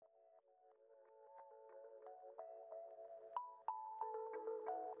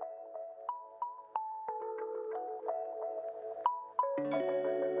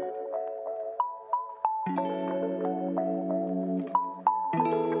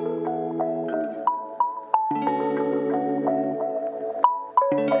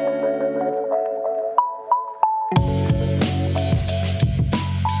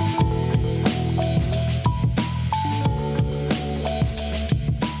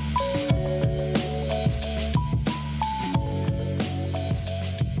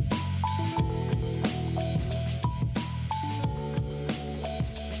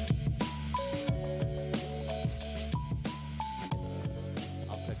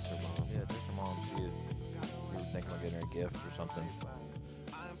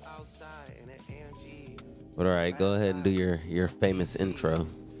But all right, go ahead and do your famous intro.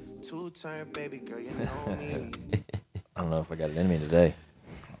 I don't know if I got it in me today.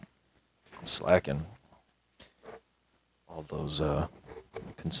 I'm slacking. All those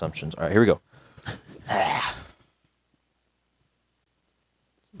consumptions. All right, here we go.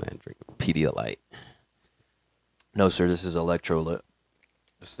 Man, drink Pedialyte. No, sir, this is electrolyte.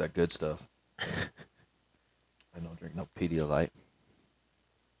 This is that good stuff. I don't drink no Pedialyte.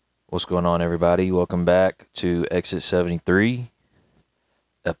 What's going on, everybody? Welcome back to Exit 73,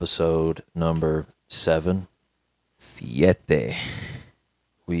 episode number 7. Siete.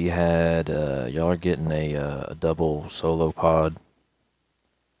 We had, y'all are getting a double solo pod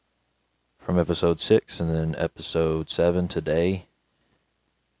from episode 6 and then episode 7 today,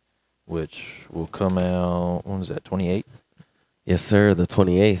 which will come out, when is that, 28th? Yes, sir, the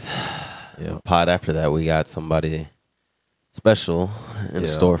 28th. Yeah. Pod after that, we got somebody special in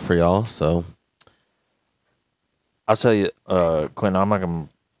store for y'all. So I'll tell you, Quentin, I'm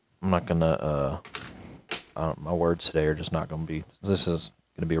not gonna my words today are just not gonna be, this is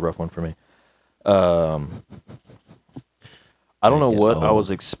gonna be a rough one for me. I don't know what I was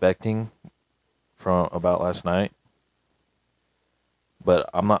expecting from about last night, but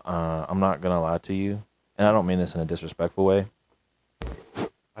I'm not gonna lie to you, and I don't mean this in a disrespectful way.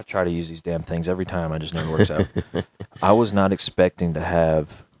 I try to use these damn things every time, I just never works out. I was not expecting to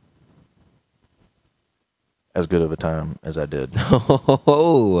have as good of a time as I did.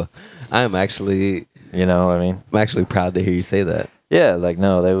 Oh, I'm actually, You know what I mean? I'm actually proud to hear you say that. Yeah, like,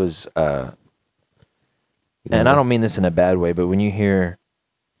 no, there was, and I don't mean this in a bad way, but when you hear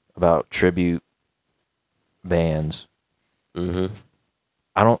about tribute bands, I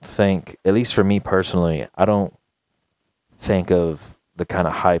don't think, at least for me personally, I don't think of the kind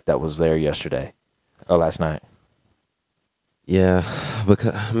of hype that was there yesterday or last night. Yeah,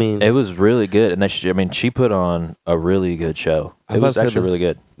 because I mean, It was really good, and she put on a really good show. It was actually really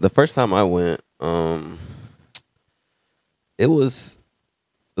good. The first time I went, it was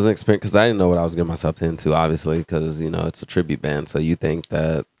an experience because I didn't know what I was getting myself into. Obviously, because it's a tribute band, so you think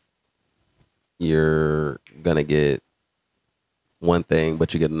that you're gonna get one thing,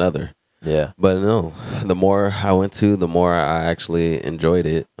 but you get another. Yeah, but no. The more I went to, the more I actually enjoyed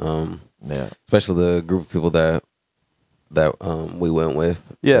it. Especially the group of people that we went with.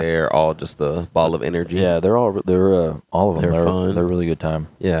 Yeah, they're all just a ball of energy. Yeah, they're all of them. They're fun. They're a really good time.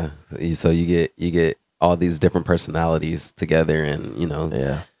 Yeah, so you get all these different personalities together, and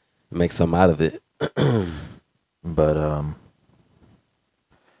make some out of it. But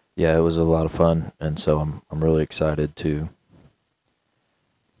yeah, it was a lot of fun, and so I'm really excited to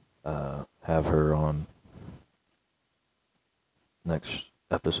have her on next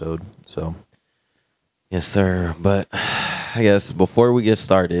episode. So yes, sir. But I guess before we get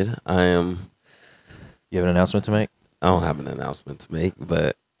started, You have an announcement to make? I don't have an announcement to make,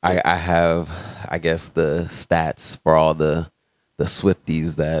 but I have, I guess, the stats for all the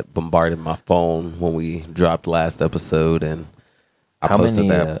Swifties that bombarded my phone when we dropped last episode, and I posted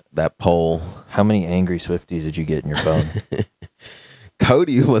that poll. How many angry Swifties did you get in your phone?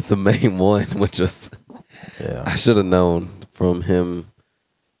 Cody was the main one, which was, I should have known from him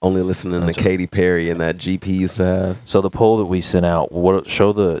only listening to Katy Perry and that GP used to have. So the poll that we sent out,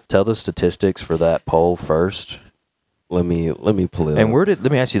 tell the statistics for that poll first. Let me pull it up. And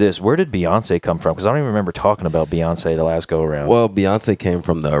let me ask you this, where did Beyonce come from? Because I don't even remember talking about Beyonce the last go around. Well, Beyonce came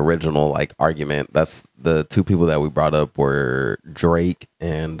from the original argument. That's the two people that we brought up were Drake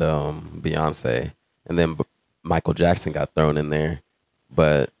and Beyonce, and then Michael Jackson got thrown in there.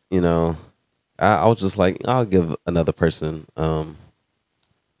 But I was just like, I'll give another person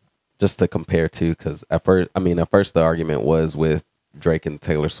just to compare to, because at first the argument was with Drake and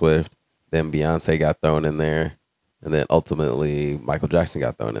Taylor Swift. Then Beyonce got thrown in there. And then ultimately Michael Jackson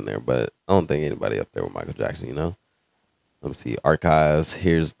got thrown in there. But I don't think anybody up there with Michael Jackson, Let me see. Archives.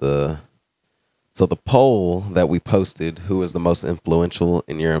 Here's the poll that we posted. Who is the most influential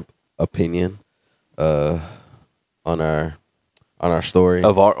in your opinion on our on our story.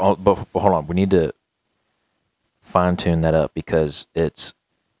 Of our, but hold on, we need to fine tune that up because it's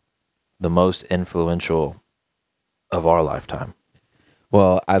the most influential of our lifetime.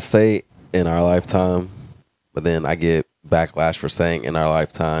 Well, I say in our lifetime, but then I get backlash for saying in our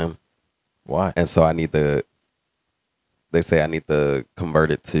lifetime. Why? And so they say I need to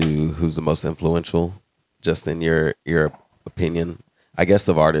convert it to who's the most influential, just in your opinion, I guess,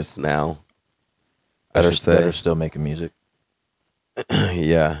 of artists now. That are still making music.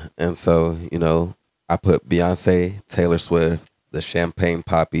 Yeah. And so, I put Beyonce, Taylor Swift, the Champagne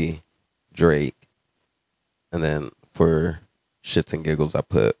Poppy, Drake. And then for shits and giggles, I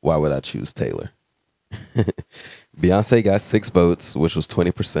put Why Would I Choose Taylor? Beyonce got 6 votes, which was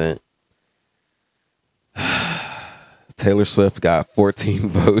 20%. Taylor Swift got 14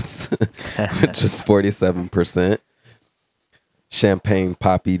 votes, which is 47%. Champagne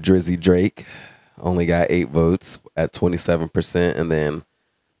Poppy Drizzy Drake only got 8 votes at 27%. And then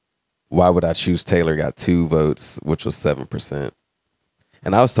Why Would I Choose Taylor got 2 votes, which was 7%.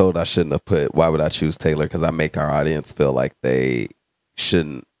 And I was told I shouldn't have put Why Would I Choose Taylor because I make our audience feel like they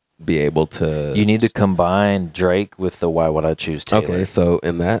shouldn't be able to. You need to combine Drake with the Why Would I Choose Taylor. Okay, so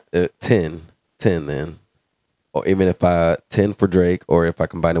in that, 10 then. Or even if 10 for Drake, or if I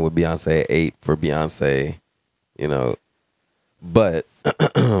combine it with Beyonce, 8 for Beyonce, But,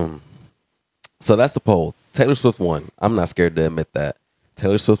 so that's the poll. Taylor Swift won. I'm not scared to admit that.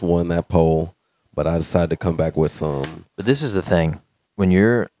 Taylor Swift won that poll, but I decided to come back with some. But this is the thing. When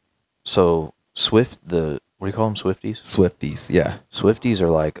you're, Swift, what do you call them, Swifties? Swifties, yeah. Swifties are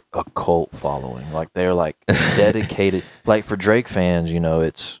like a cult following. Like, they're like dedicated. Like, for Drake fans,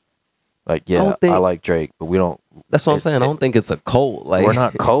 it's like, yeah, I like Drake, but we don't. That's what I'm saying. I don't think it's a cult. Like, we're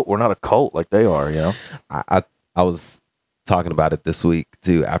not a cult like they are, I was talking about it this week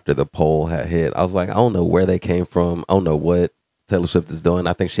too after the poll had hit. I was like, I don't know where they came from. I don't know what Taylor Swift is doing.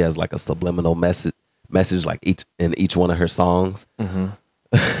 I think she has like a subliminal message like each one of her songs.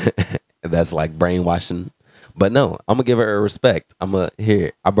 Mm-hmm. That's like brainwashing. But no, I'm gonna give her a respect. I brought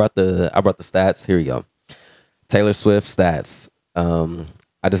the stats. Here we go. Taylor Swift stats.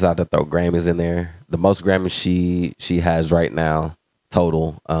 I decided to throw Grammys in there. The most Grammys she has right now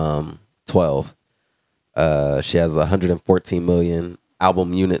total 12. She has 114 million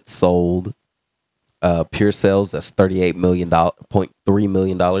album units sold. Pure sales, that's $38 million, $0.3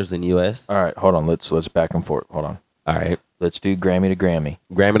 million in US. All right, hold on. Let's back and forth. Hold on. All right. Let's do Grammy to Grammy.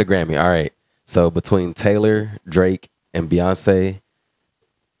 Grammy to Grammy. All right. So between Taylor, Drake, and Beyonce,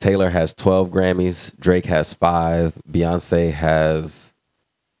 Taylor has 12 Grammys. Drake has 5. Beyonce has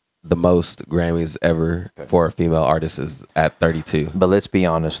the most Grammys ever for a female artist is at 32. But let's be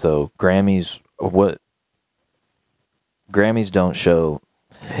honest, though. Grammys don't show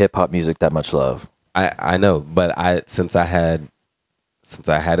hip hop music that much love. I know, but since I had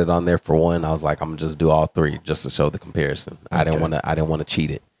it on there for one, I was like, I'm gonna just do all 3 just to show the comparison. Okay. I didn't want to cheat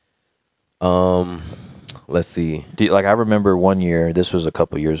it. Let's see. I remember one year, this was a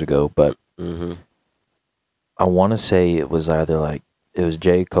couple years ago, but I want to say it was either it was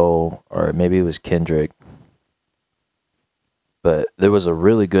J. Cole or maybe it was Kendrick, but there was a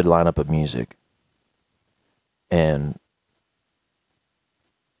really good lineup of music, and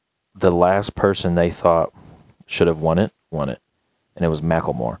the last person they thought should have won it, and it was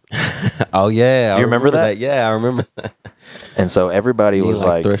Macklemore. Oh yeah, you remember that? Yeah, I remember that. And so everybody was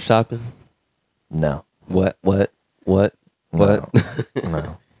like thrift shopping. No. What? No.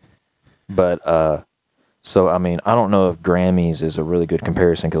 But so I mean, I don't know if Grammys is a really good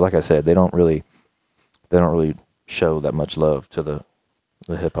comparison because, like I said, they don't really show that much love to the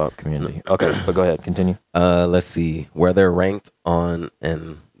hip hop community. Okay, but go ahead, continue. Let's see where they're ranked on,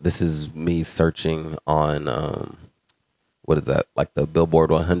 and this is me searching on what is that, like the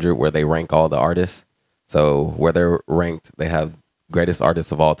Billboard 100, where they rank all the artists. So where they're ranked, they have greatest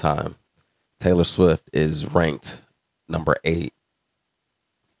artists of all time. Taylor Swift is ranked number 8.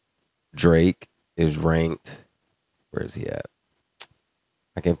 Drake is ranked, where is he at?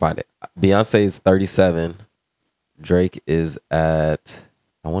 I can't find it. Beyonce is 37. Drake is at,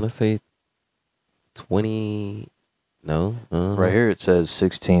 I want to say 20. No. Right here it says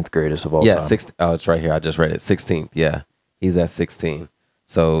 16th greatest of all time. Yeah, oh, it's right here. I just read it. 16th. Yeah, he's at 16.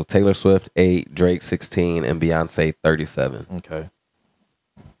 So Taylor Swift 8, Drake 16, and Beyonce 37. Okay.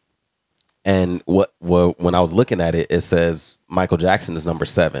 And when I was looking at it, it says Michael Jackson is number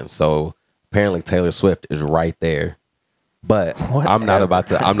 7. So apparently Taylor Swift is right there. But Whatever. I'm not about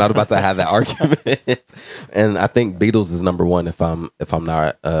to have that argument. And I think Beatles is number 1 if I'm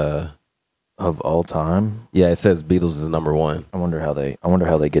not of all time. Yeah, it says Beatles is number 1. I wonder how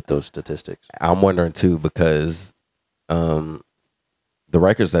they get those statistics. I'm wondering too because the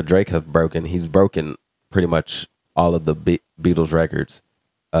records that Drake have broken, he's broken pretty much all of the Beatles records.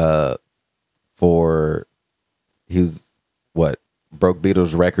 For he was broke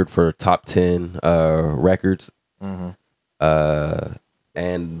Beatles record for top 10 records, and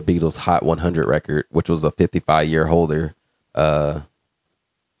Beatles Hot 100 record, which was a 55-year holder.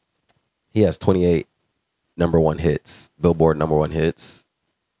 He has 28 number one hits, Billboard number one hits.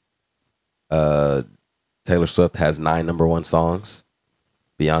 Taylor Swift has 9 number one songs.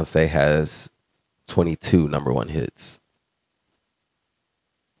 Beyonce has 22 number one hits.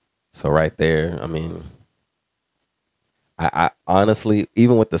 So right there, I mean, I honestly,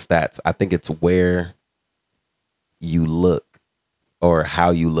 even with the stats, I think it's where you look or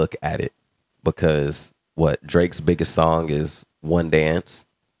how you look at it. Because Drake's biggest song is One Dance,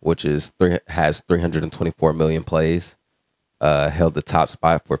 which has 324 million plays, held the top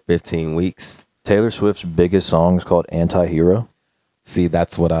spot for 15 weeks. Taylor Swift's biggest song is called Anti-Hero. See,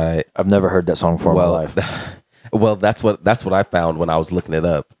 that's what I've never heard that song before in my life. Well, that's what I found when I was looking it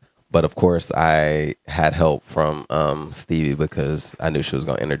up. But of course, I had help from Stevie because I knew she was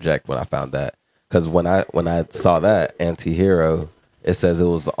going to interject when I found that. Because when I saw that Anti-Hero, it says it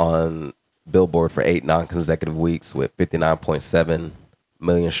was on Billboard for 8 non-consecutive weeks with 59.7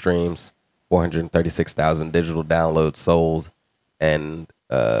 million streams, 436,000 digital downloads sold, and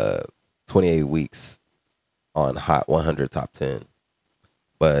 28 weeks on Hot 100 Top 10.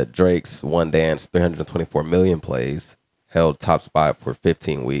 But Drake's One Dance, 324 million plays, held top spot for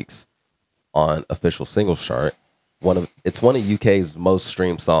 15 weeks on official singles chart. It's one of UK's most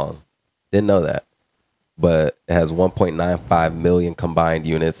streamed song. Didn't know that. But it has 1.95 million combined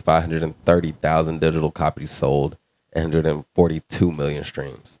units, 530,000 digital copies sold, 142 million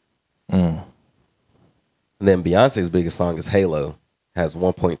streams. And then Beyonce's biggest song is Halo, has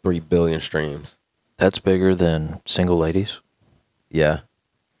 1.3 billion streams. That's bigger than Single Ladies. Yeah.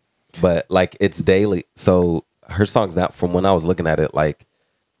 But like it's daily. So her song's not, from when I was looking at it, like,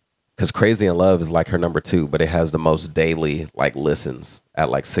 because Crazy in Love is like her number 2, but it has the most daily like listens at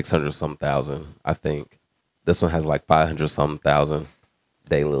like 600 some thousand, I think. This one has like 500 some thousand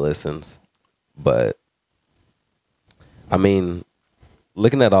daily listens. But I mean,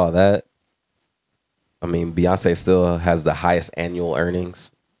 looking at all that, I mean, Beyonce still has the highest annual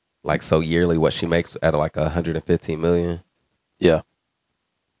earnings. Like, so yearly, what she makes at like 115 million. Yeah.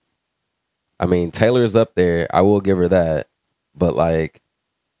 I mean, Taylor's up there. I will give her that. But like,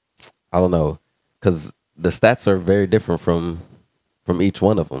 I don't know, because the stats are very different from each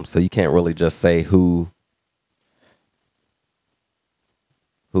one of them. So you can't really just say who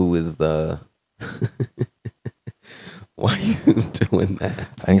is the... Why are you doing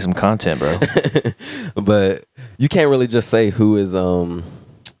that? I need some content, bro. But you can't really just say who is... I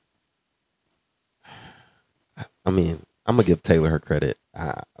mean, I'm gonna give Taylor her credit.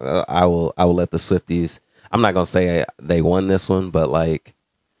 I will let the Swifties... I'm not gonna say they won this one, but like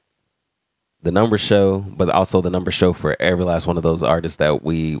the numbers show, but also the numbers show for every last one of those artists that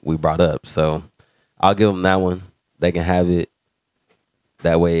we brought up. So I'll give them that one. They can have it.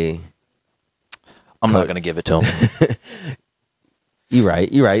 That way, I'm not gonna give it to them. You're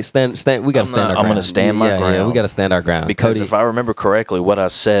right. Stand. We gotta stand our ground. I'm gonna stand my ground. Yeah, we gotta stand our ground. Because Cody, if I remember correctly, what I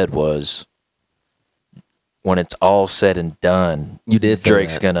said was, when it's all said and done, you did say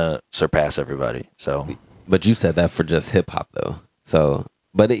Drake's that. gonna surpass everybody. So, but you said that for just hip hop though. So,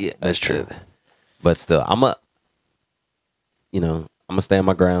 but that's true. But still, I'm gonna stand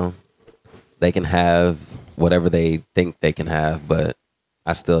my ground. They can have whatever they think they can have, but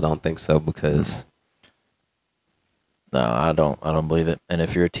I still don't think so because no, I don't believe it. And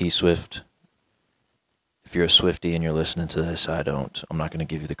if you're a TSwift, if you're a Swiftie and you're listening to this, I'm not going to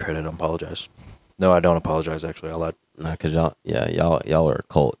give you the credit. I apologize. No, I don't apologize. Actually, I lied. Nah, cause y'all are a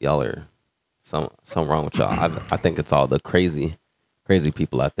cult. Y'all are something wrong with y'all. I think it's all the crazy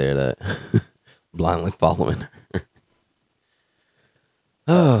people out there that blindly following her.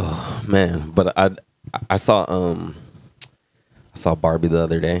 Oh man, but I saw Barbie the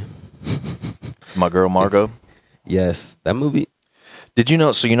other day. My girl Margot. Yes, that movie. Did you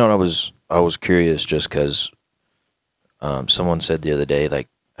know? So you know, I was curious just because someone said the other day, like,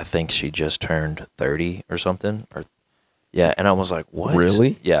 I think she just turned 30 or something, yeah, and I was like, what?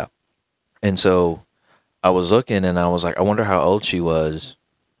 Really? Yeah. And so I was looking, and I was like, I wonder how old she was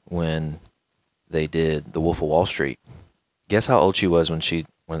when they did The Wolf of Wall Street. Guess how old she was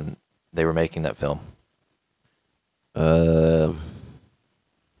when they were making that film?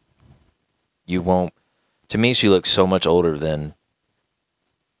 You won't. To me, she looks so much older than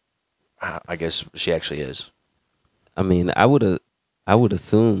I guess she actually is. I mean, I I would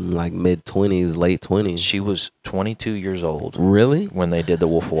assume like mid-20s, late 20s. She was 22 years old. Really? When they did The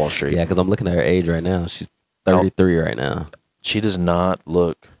Wolf of Wall Street. Yeah, because I'm looking at her age right now. She's 33 right now. She does not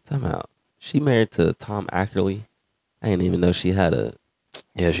look. Time out. She married to Tom Ackerley. I didn't even know she had a...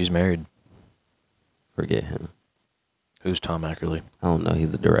 Yeah, she's married. Forget him. Who's Tom Ackerley? I don't know.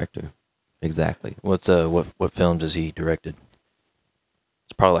 He's a director. Exactly. What films has he directed?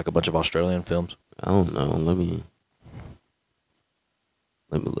 It's probably like a bunch of Australian films. I don't know. Let me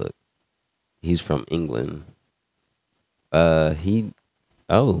look. He's from England. Barbie.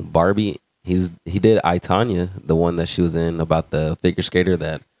 He did I, Tonya, the one that she was in about the figure skater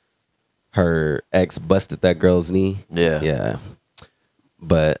that her ex busted that girl's knee. Yeah.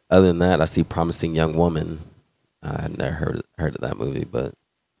 But other than that, I see Promising Young Woman. I never heard of that movie, but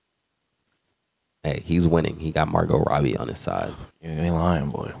hey, he's winning. He got Margot Robbie on his side. You ain't lying,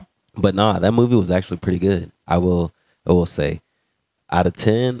 boy. But nah, that movie was actually pretty good. I will say, out of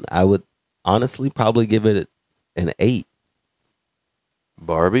 10, I would honestly probably give it an 8.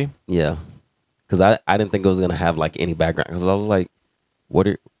 Barbie? Yeah, because I didn't think it was gonna have like any background. Because I was like, what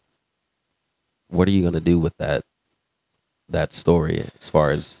are you gonna do with that story as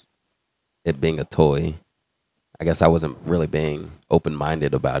far as it being a toy? I guess I wasn't really being open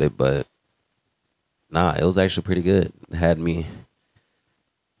minded about it, but nah, it was actually pretty good. It had me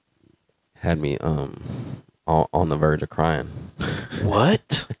on the verge of crying.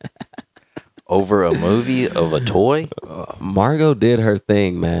 What? Over a movie of a toy? Margot did her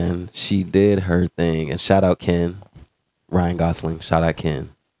thing, man. She did her thing. And shout out Ken. Ryan Gosling. Shout out Ken.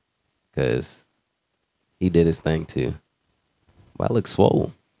 Because he did his thing too. But I look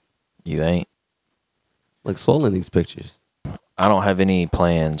swole. You ain't. Look swole in these pictures. I don't have any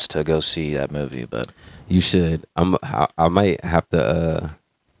plans to go see that movie, but... You should. I might have to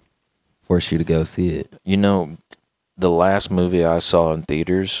force you to go see it. You know, the last movie I saw in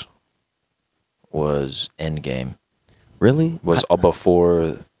theaters was Endgame. Really? Was all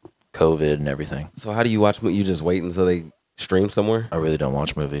before COVID and everything. So how do you watch movies? You just wait until they stream somewhere? I really don't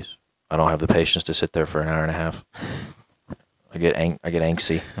watch movies. I don't have the patience to sit there for an hour and a half. I get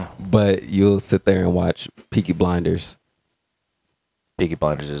angsty. But you'll sit there and watch Peaky Blinders. Peaky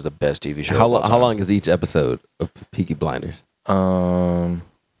Blinders is the best TV show. How long is each episode of Peaky Blinders?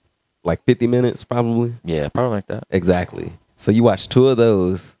 Like 50 minutes, probably? Yeah, probably like that. Exactly. So you watch 2 of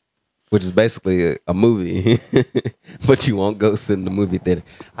those, which is basically a movie, but you won't go sit in the movie theater.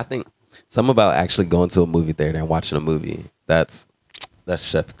 I think something about actually going to a movie theater and watching a movie, that's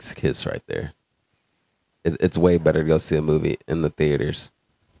chef's kiss right there. It's way better to go see a movie in the theaters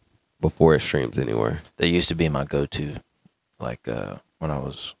before it streams anywhere. That used to be my go-to, like when I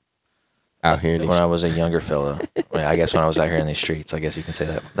was out here. When I was a younger fella, I guess when I was out here in these streets, I guess you can say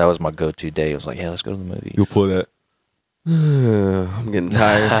that. That was my go-to day. It was like, yeah, let's go to the movies. You'll pull that. I'm getting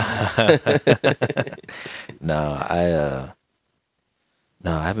tired. No, I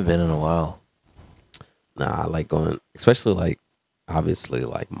haven't been in a while. Nah, I like going, especially like, obviously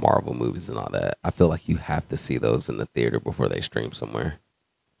like Marvel movies and all that. I feel like you have to see those in the theater before they stream somewhere.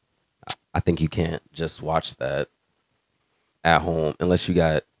 I think you can't just watch that at home unless you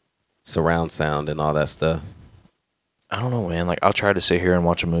got surround sound and all that stuff. I don't know, man. Like, I'll try to sit here and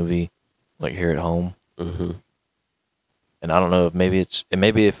watch a movie, like here at home. Mm-hmm. And I don't know if maybe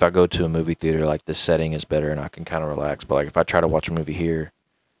if I go to a movie theater, like the setting is better and I can kind of relax. But like if I try to watch a movie here,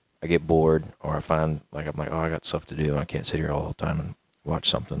 I get bored, or I find like I'm like, oh, I got stuff to do and I can't sit here all the time and watch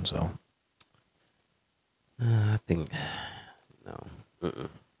something. So I think no,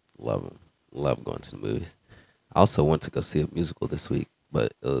 love them, love going to the movies. I also went to go see a musical this week,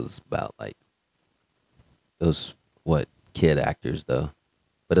 but it was about like it was kid actors though,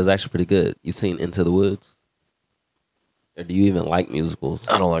 but it was actually pretty good. You seen Into the Woods? Or do you even like musicals?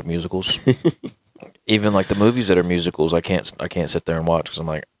 I don't like musicals. Even like the movies that are musicals, I can't sit there and watch because I'm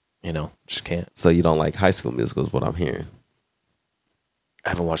like, just can't. So you don't like High School Musicals? What I'm hearing. I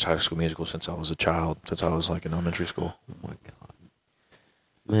haven't watched High School Musical since I was a child, since I was like in elementary school. Oh my god,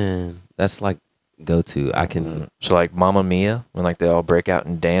 man, that's like go to. I can so like Mamma Mia when like they all break out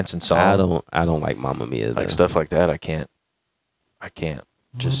and dance and song. I don't like Mamma Mia. Like stuff like that. I can't.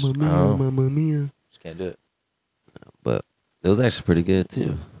 Just Mamma Mia. Just can't do it. But it was actually pretty good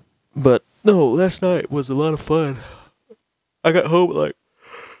too. But no, last night was a lot of fun. I got home like,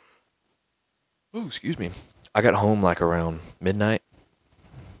 oh, excuse me. I got home like around midnight,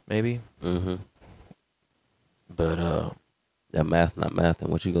 maybe. Mm-hmm. But that math, not math,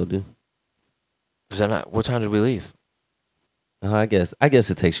 and what you gonna do? Is that not? What time did we leave? I guess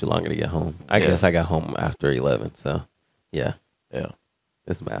it takes you longer to get home. I guess I got home after 11, so yeah, yeah,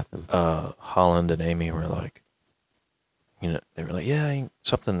 it's mathing. Holland and Amy were like, they were like, yeah,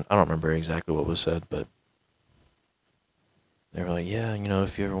 something. I don't remember exactly what was said, but they were like, yeah,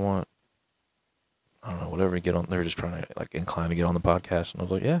 if you ever want, I don't know, whatever, to get on. They were just trying to like incline to get on the podcast, and I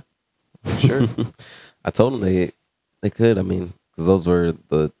was like, yeah, sure. I told them they could. I mean, because those were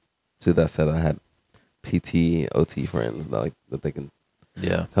the two that said I had PT, OT friends that they can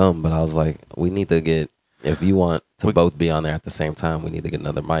come. But I was like, we need to get, if you want to both be on there at the same time, we need to get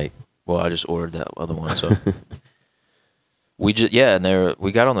another mic. Well, I just ordered that other one, so we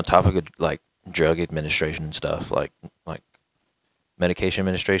we got on the topic of like drug administration and stuff, like medication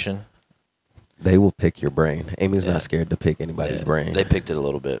administration. They will pick your brain. Amy's not scared to pick anybody's brain. They picked it a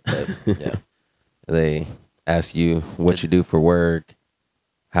little bit, but yeah. They ask you what you do for work,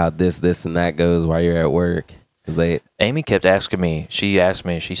 how this, and that goes while you're at work. Amy kept asking me. She asked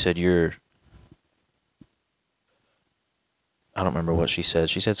me. She said, I don't remember what she said.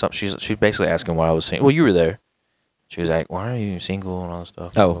 She said something. She's basically asking why I was single. Well, you were there. She was like, "Why are you single and all that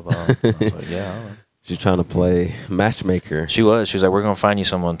stuff?" Oh, blah, blah, blah. I was like, yeah. I don't know. She's trying to play matchmaker. She was. She was like, "We're gonna find you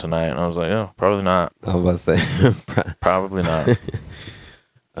someone tonight," and I was like, "Oh, probably not." I was about to say, probably not.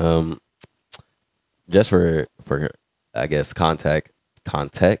 Just for I guess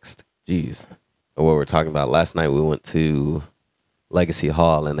context. Jeez, what we're talking about. Last night we went to Legacy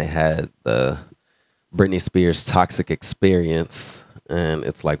Hall and they had the Britney Spears Toxic Experience, and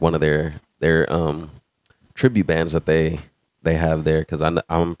it's like one of their tribute bands that they have there, because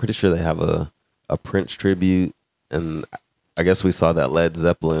I'm pretty sure they have a Prince tribute, and I guess we saw that Led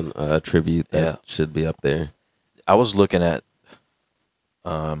Zeppelin tribute that should be up there. I was looking at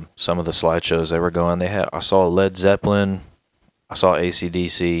some of the slideshows they were going. I saw Led Zeppelin, I saw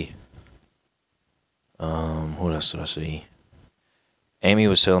AC/DC. What else did I see? Amy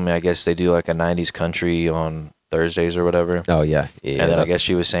was telling me, I guess they do like a 90s country on Thursdays or whatever. Oh, yeah. And then I guess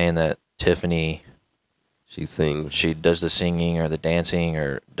she was saying that Tiffany, she sings. She does the singing or the dancing,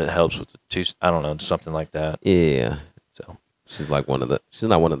 or that helps with the two. I don't know, something like that. Yeah. So she's like she's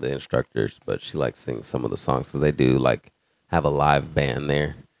not one of the instructors, but she like sings some of the songs, because they do like have a live band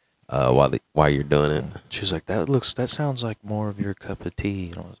there while you're doing it. She was like, that sounds like more of your cup of tea.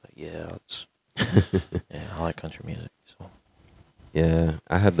 And I was like, yeah, yeah, I like country music. So. Yeah,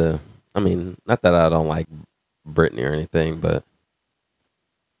 I mean, not that I don't like Britney or anything, but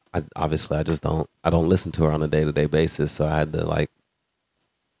I don't listen to her on a day-to-day basis, so I had to like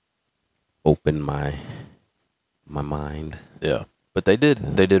open my mind. Yeah, but they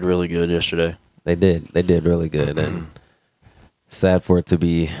did really good yesterday. They did really good, and sad for it to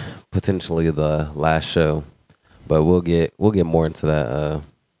be potentially the last show, but we'll get more into that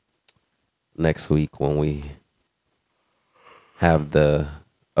next week when we have the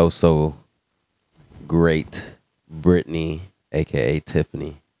so great Brittany, aka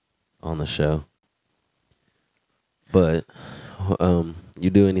Tiffany, on the show. But you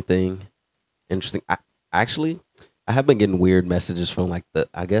do anything interesting? I have been getting weird messages from like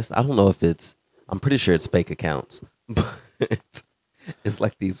I don't know if I'm pretty sure it's fake accounts, but it's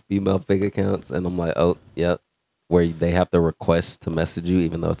like these female fake accounts, and I'm like, oh, yep, where they have to request to message you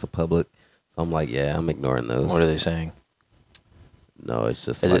even though it's a public. So I'm like, yeah, I'm ignoring those. What are they saying? No, it's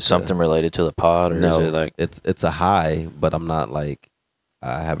just. Is it something related to the pod, or no? Is it like it's a hi, but I'm not like,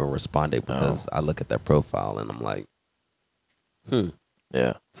 I haven't responded because I look at their profile and I'm like,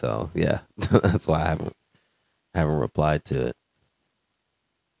 yeah. So yeah, that's why I haven't replied to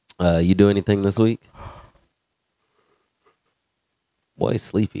it. You do anything this week? Boy,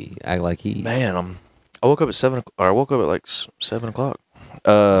 sleepy. Act like he. Man, I woke up at 7 o'clock. Or I woke up at like 7 o'clock.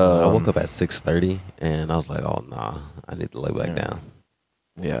 I woke up at 6:30 and I was like, oh nah, I need to lay back down.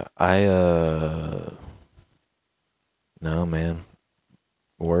 Yeah, no, man,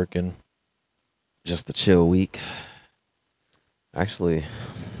 working. Just a chill week. Actually,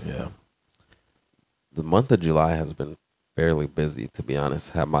 yeah, the month of July has been fairly busy, to be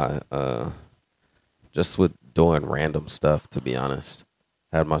honest. Had my just with doing random stuff, to be honest.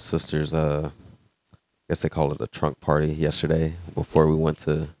 Had my sister's I guess they call it a trunk party yesterday before we went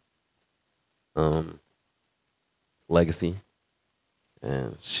to Legacy,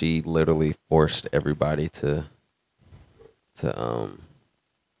 and she literally forced everybody to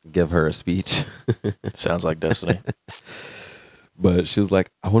give her a speech. Sounds like destiny. But she was like,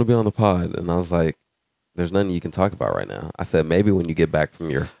 I want to be on the pod, and I was like, there's nothing you can talk about right now. I said, maybe when you get back from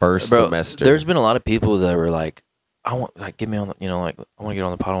your first semester. There's been a lot of people that were like, I want, like, get me on the, like, I want to get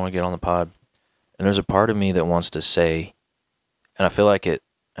on the pod. I want to get on the pod. And there's a part of me that wants to say, and I feel like it,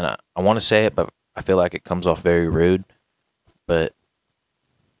 and I want to say it, but I feel like it comes off very rude. But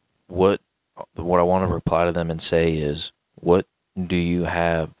what I want to reply to them and say is, what do you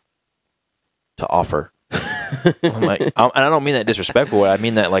have to offer? I'm like, and I don't mean that disrespectful. I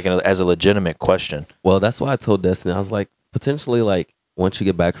mean that like as a legitimate question. Well, that's why I told Destiny. I was like, potentially, like once you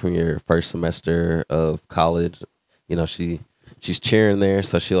get back from your first semester of college, you know, she's cheering there,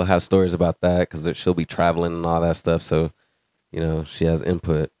 so she'll have stories about that because she'll be traveling and all that stuff. So, you know, she has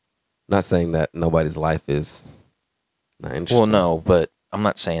input. Not saying that nobody's life is not interesting. Well, no, but I'm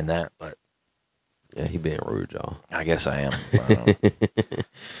not saying that. But yeah, he being rude, y'all. I guess I am.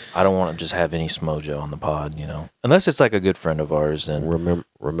 I don't want to just have any smojo on the pod, you know, unless it's like a good friend of ours. And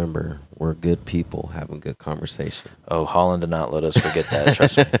remember, we're good people having good conversation. Oh, Holland did not let us forget that.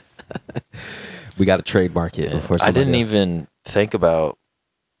 Trust me. We got to trademark it before. I didn't even think about.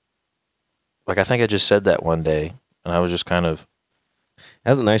 Like, I think I just said that one day, and I was just kind of. It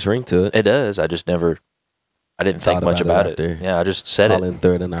has a nice ring to it. It does. I just never. I didn't think much about it. Yeah, I just said it.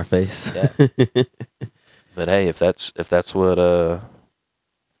 Threw it in our face. Yeah. But hey, if that's what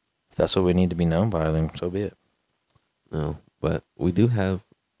we need to be known by, then so be it. No, but we do have.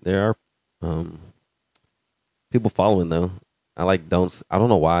 There are people following though. I don't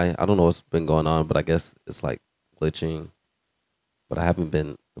know why. I don't know what's been going on, but I guess it's like glitching. But I haven't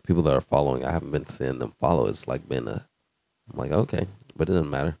been the people that are following. I haven't been seeing them follow. It's like been I'm like, okay, but it doesn't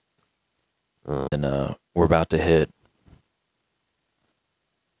matter. And we're about to hit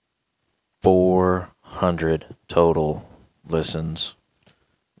 400 total listens.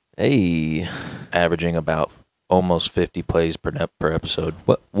 Hey, averaging about almost 50 plays per episode.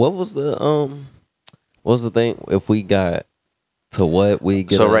 What was the thing? If we got to what we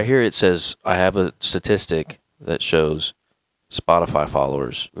get? So right here it says I have a statistic that shows Spotify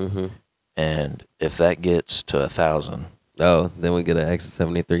followers, and if that gets to 1,000, then we get an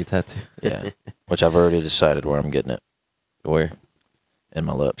X73 tattoo. Yeah, which I've already decided where I'm getting it. Where? In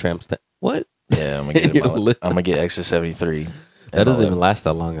my lip. Tramp stamp. What? Yeah, I'm gonna get it in my lip. I'm gonna get X73. That doesn't even last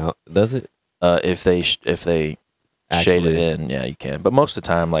that long out, does it? If they shade it in, yeah, you can. But most of the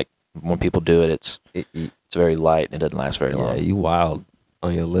time, like when people do it, it's very light and it doesn't last very long. Yeah, you wild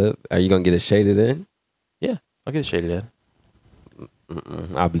on your lip. Are you gonna get it shaded in? Yeah, I'll get it shaded in.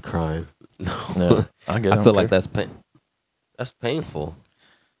 I'll be crying. No, I feel like that's painful.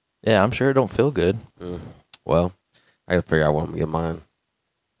 Yeah, I'm sure it don't feel good. Well, I gotta figure out where I'm gonna get mine.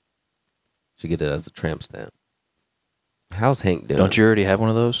 Should get it as a tramp stamp. How's Hank doing? Don't you already have one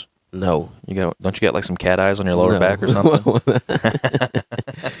of those? No. Don't you get like some cat eyes on your lower back or something?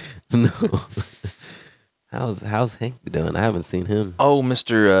 No. How's Hank doing? I haven't seen him. Oh,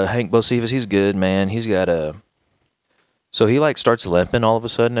 Mr. Hank Bocephus, he's good, man. He's got so he like starts limping all of a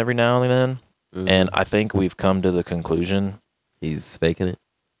sudden every now and then, and I think we've come to the conclusion he's faking it.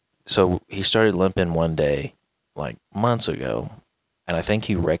 So he started limping one day, like months ago, and I think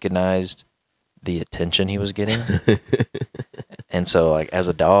he recognized the attention he was getting. And so, like, as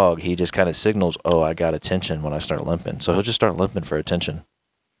a dog, he just kind of signals, oh, I got attention when I start limping. So he'll just start limping for attention.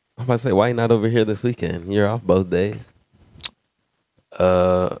 I'm about to say, why you not over here this weekend? You're off both days.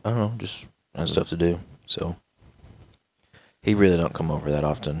 I don't know, just had stuff to do. So he really don't come over that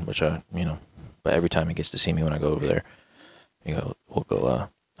often, which but every time he gets to see me when I go over there, he'll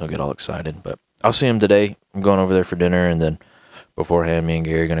get all excited. But I'll see him today. I'm going over there for dinner, and then beforehand, me and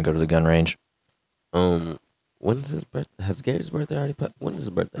Gary are going to go to the gun range. When is his birthday? Has Gary's birthday already passed? When is his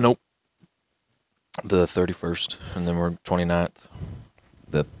birthday? Nope. The 31st, and then we're 29th.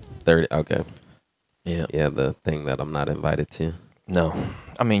 The 30th, okay. Yeah. Yeah, the thing that I'm not invited to. No.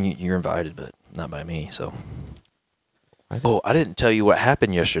 I mean, you're invited, but not by me, so. I didn't tell you what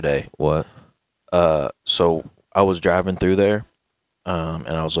happened yesterday. What? So I was driving through there, and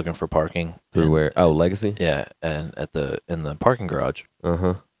I was looking for parking. Through where? Oh, Legacy? Yeah, and in the parking garage.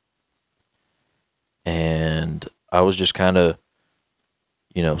 Uh-huh. And I was just kind of,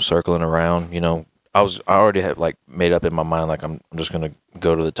 circling around. I already had like made up in my mind like I'm just gonna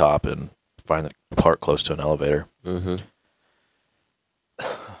go to the top and find the park close to an elevator. Mm-hmm.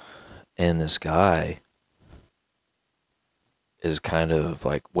 And this guy is kind of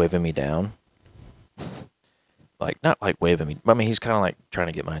like waving me down. Like not like waving me. I mean, he's kind of like trying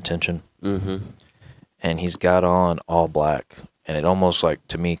to get my attention. Mm-hmm. And he's got on all black, and it almost like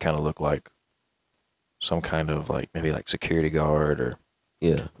to me kind of looked like some kind of like maybe like security guard or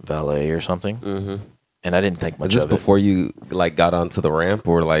valet or something. Mm-hmm. And I didn't think much of it. Is this before you like got onto the ramp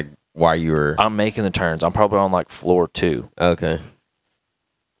or like while you were? I'm making the turns. I'm probably on like floor 2. Okay.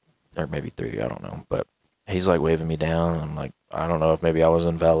 Or maybe 3. I don't know. But he's like waving me down. I'm like, I don't know if maybe I was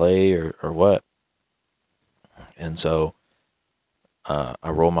in valet or what. And so I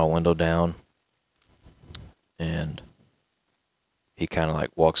roll my window down, and he kind of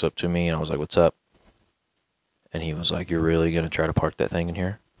like walks up to me, and I was like, what's up? And he was like, you're really going to try to park that thing in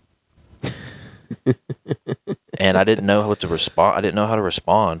here? And I didn't know what to respond. I didn't know how to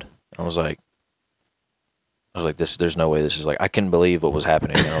respond. I was like, this. There's no way this is like. I couldn't believe what was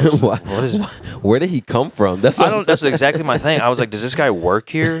happening. I was like, what is? Where did he come from? That's That's exactly my thing. I was like, does this guy work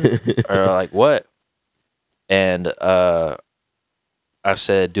here, or like what? And I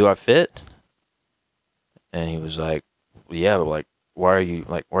said, do I fit? And he was like, yeah, but like, why are you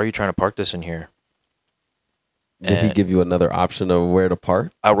trying to park this in here? Did he give you another option of where to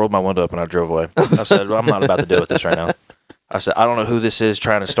park? I rolled my window up and I drove away. I said, well, I'm not about to deal with this right now. I said, I don't know who this is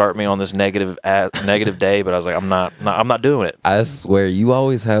trying to start me on this negative day, but I was like, I'm not doing it. I swear, you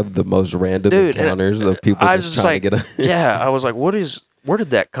always have the most random encounters of people just trying to get a... Yeah, I was like, where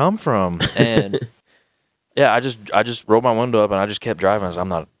did that come from? And yeah, I just rolled my window up and I just kept driving. I was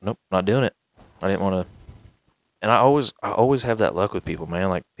like, not doing it. I didn't want to. And I always have that luck with people, man.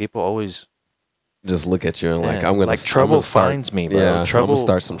 Like people always just look at you and like, trouble finds me, bro. Yeah, trouble. I'm gonna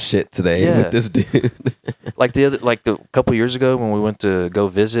start some shit today with this dude. like the couple years ago when we went to go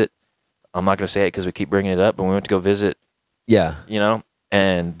visit, I'm not gonna say it because we keep bringing it up, but we went to go visit. Yeah,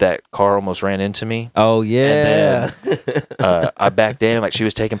 and that car almost ran into me. Oh yeah. And then, I backed in, like she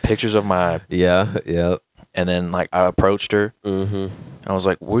was taking pictures of my. Yeah. And then like I approached her. Mm-hmm. I was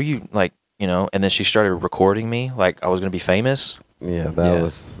like, "Were you like?" And then she started recording me like I was gonna be famous. Yeah, that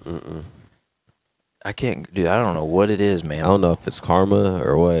was. I can't, dude. I don't know what it is, man. I don't know if it's karma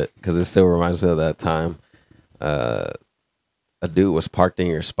or what, because it still reminds me of that time. A dude was parked in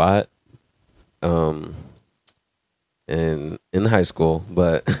your spot, in high school,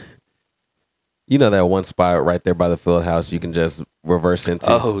 but that one spot right there by the field house you can just reverse into.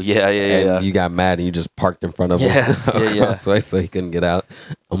 Oh yeah. And you got mad and you just parked in front of him. Yeah. So he couldn't get out.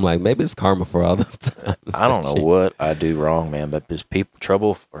 I'm like, maybe it's karma for all those times. I don't know what I do wrong, man, but there's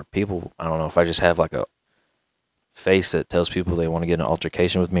trouble. I don't know if I just have like a face that tells people they want to get in an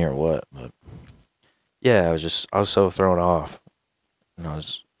altercation with me or what. But yeah, I was so thrown off. And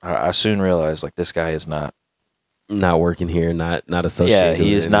I soon realized like this guy is not working here, not associated. Yeah,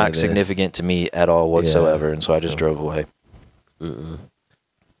 he is not significant to me at all whatsoever, and so I just drove away.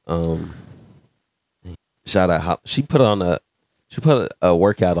 Shout out! She put a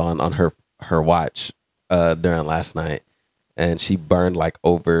workout on her watch during last night, and she burned like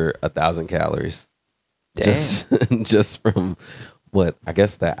over 1,000 calories. Damn. Just from what I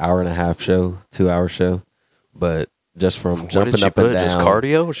guess that 2-hour show, but just from jumping up and down. Just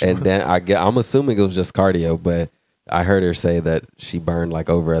cardio, and then I'm assuming it was just cardio, but I heard her say that she burned like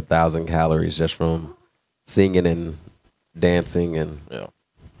over 1,000 calories just from singing and dancing and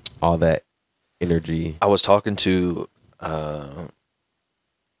all that energy. I was talking to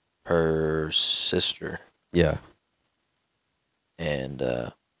her sister. Yeah.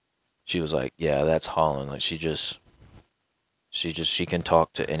 And she was like, "Yeah, that's Holland. Like she can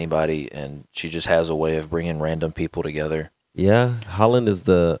talk to anybody, and she just has a way of bringing random people together." Yeah, Holland is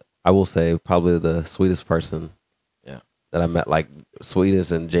I will say, probably the sweetest person. That I met, like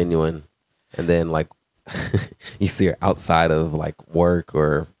sweetest and genuine, and then like you see her outside of like work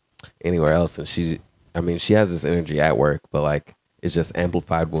or anywhere else, and she has this energy at work, but like it's just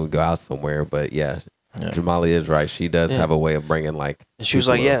amplified when we go out somewhere. But yeah. Jamali is right. She does have a way of bringing like. And she was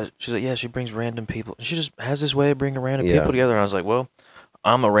like, she brings random people. She just has this way of bringing random people together. And I was like, well,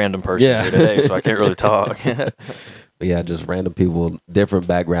 I'm a random person here today, so I can't really talk. But yeah, just random people, different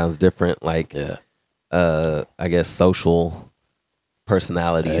backgrounds, different like. I guess social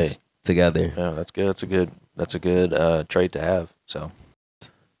personalities together. Yeah, that's good. That's a good trait to have. So,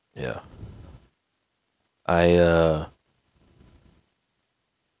 yeah. I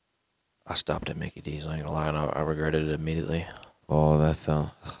stopped at Mickey D's. I'm not gonna lie, and I regretted it immediately. Oh,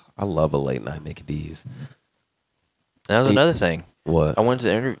 I love a late night Mickey D's. That was another thing. What? I went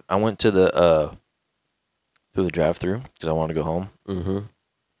to the through the drive-through because I wanted to go home. Mm-hmm.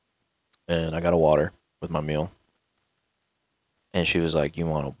 And I got a water with my meal. And she was like, "You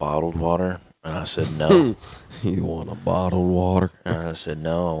want a bottled water?" And I said, "No." You want a bottled water? And I said,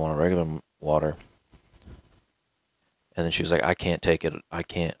 "No, I want a regular water." And then she was like, "I can't take it. I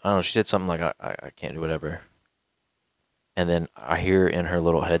can't." I don't know. She said something like, I can't do whatever. And then I hear in her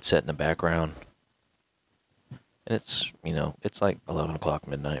little headset in the background, and it's, it's like 11 o'clock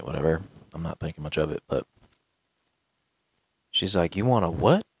midnight, whatever. I'm not thinking much of it, but she's like, "You want a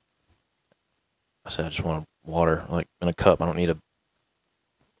what?" I said, "I just want water, like in a cup. I don't need a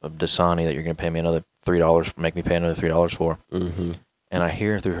Dasani that you're going to pay me another $3, make me pay another $3 for." Mm-hmm. And I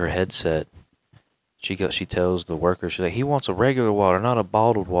hear through her headset, she tells the worker, she's like, "He wants a regular water, not a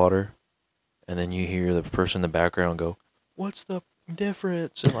bottled water." And then you hear the person in the background go, "What's the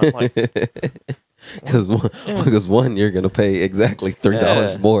difference?" And I'm like, Because one, you're gonna pay exactly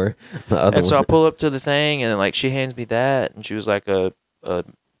 $3 more. The other And so I one, pull up to the thing, and like she hands me that, and she was like a I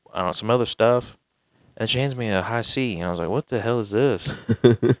don't know, some other stuff, and she hands me a high C, and I was like, what the hell is this?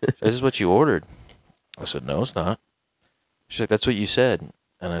 This is what you ordered. I said, no, it's not. She's like, that's what you said,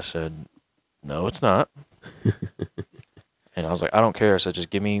 and I said, no, it's not. And I was like, I don't care. I said, just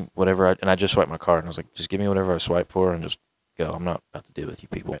give me whatever. And I just swiped my card, and I was like, just give me whatever I swipe for, and just go. I'm not about to deal with you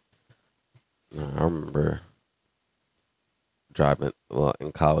people. I remember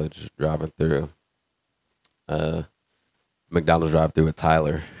in college, driving through McDonald's drive-through with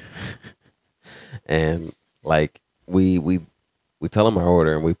Tyler, and like we tell him our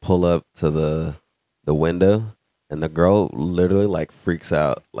order, and we pull up to the window, and the girl literally like freaks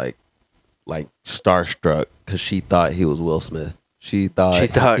out, like starstruck, because she thought he was Will Smith. She thought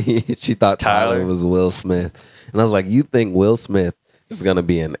she thought Tyler was Will Smith, and I was like, "You think Will Smith is gonna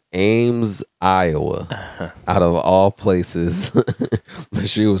be in Ames, Iowa, out of all places?" But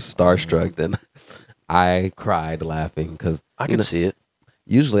she was starstruck, and I cried laughing because I can see it.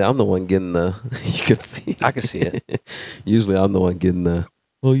 Usually, I'm the one getting the. You could see. I can see it. Usually, I'm the one getting the.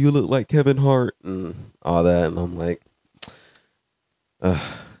 Oh, you look like Kevin Hart and all that, and I'm like,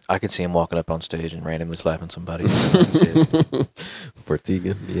 I could see him walking up on stage and randomly slapping somebody. I can see it. For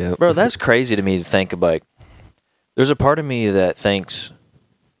Tegan, yeah. Bro, that's crazy to me to think of. Like, there's a part of me that thinks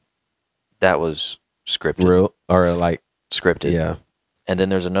that was scripted. Real or like scripted. Yeah. And then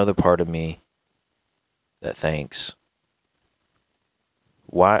there's another part of me that thinks,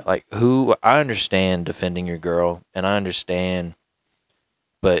 why, like, who, I understand defending your girl, and I understand,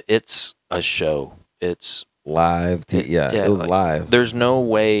 but it's a show. It's live. It was like, live. There's no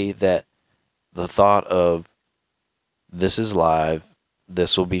way that the thought of this is live,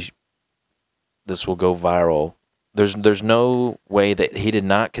 this will go viral. There's no way that he did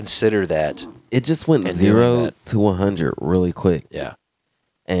not consider that. It just went 0 to 100 really quick. Yeah.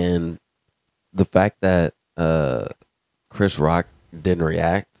 And the fact that Chris Rock didn't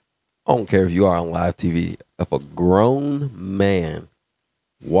react, I don't care if you are on live TV. If a grown man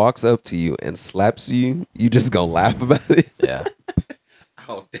walks up to you and slaps you, you just gonna laugh about it. Yeah.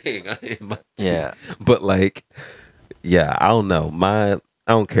 Oh dang! Yeah. But like, yeah, I don't know. I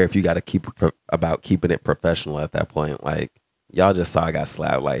don't care if you got to keeping it professional at that point. Like, y'all just saw I got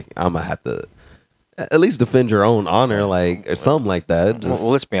slapped. Like, I'm gonna have to at least defend your own honor, like, or something like that. Well,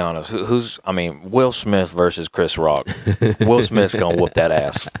 let's be honest. Will Smith versus Chris Rock. Will Smith's gonna whoop that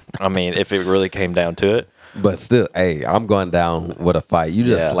ass. I mean, if it really came down to it. But still, hey, I'm going down with a fight. You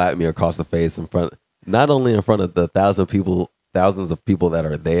just slapped me across the face not only in front of the thousands of people that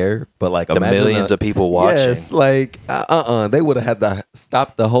are there, but like the millions of people watching. Yes, like they would have had to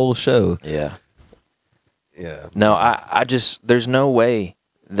stop the whole show. Yeah. Yeah. No, I just, there's no way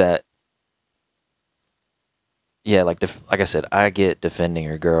that. Yeah, like I said, I get defending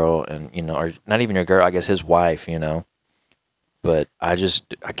your girl, and or not even your girl. I guess his wife, But I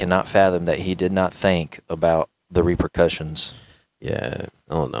cannot fathom that he did not think about the repercussions. Yeah,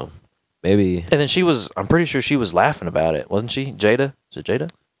 I don't know. Maybe. And then I'm pretty sure she was laughing about it, wasn't she? Jada? Is it Jada?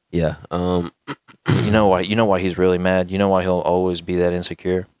 Yeah. You know why he's really mad? You know why he'll always be that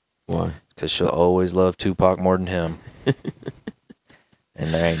insecure? Why? Because she'll always love Tupac more than him.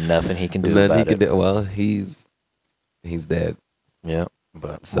 And there ain't nothing he can do about it. Well, he's dead. Yeah,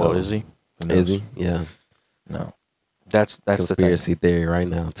 but so, is he? Is he? Yeah. No. That's conspiracy theory right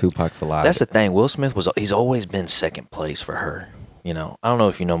now. Tupac's alive. That's the thing. Will Smith he's always been second place for her. I don't know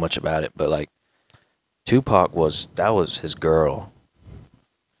if you know much about it, but like Tupac was his girl.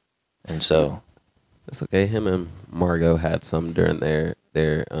 And so it's okay. Him and Margot had some during their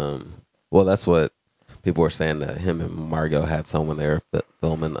well, that's what people were saying, that him and Margot had some when they were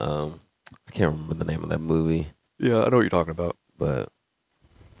filming I can't remember the name of that movie. Yeah, I know what you're talking about. But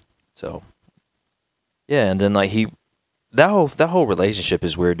so yeah, and then like that whole relationship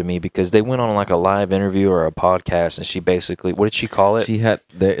is weird to me, because they went on like a live interview or a podcast, and she basically, what did she call it?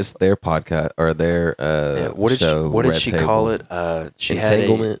 It's their podcast or their show. What did she call it? She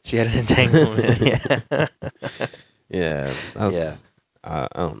entanglement. Had an entanglement. Yeah. Yeah. I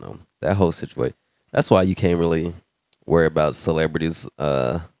don't know, that whole situation. That's why you can't really worry about celebrities'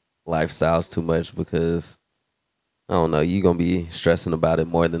 lifestyles too much, because I don't know, you're gonna be stressing about it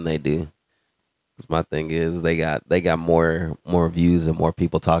more than they do. My thing is they got more views and more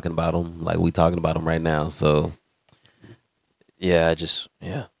people talking about them, like we talking about them right now. So yeah, I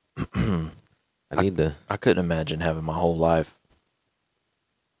couldn't imagine having my whole life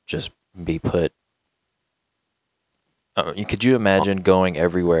just be put. Could you imagine going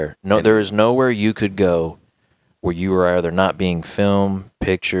everywhere? No, there is nowhere you could go where you were either not being filmed,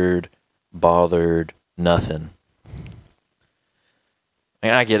 pictured, bothered, nothing.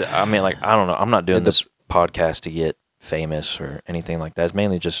 And I get it. I mean, like, I don't know. I'm not doing this podcast to get famous or anything like that. It's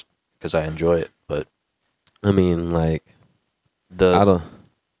mainly just because I enjoy it. But I mean, like, the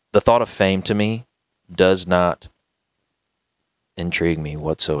thought of fame to me does not intrigue me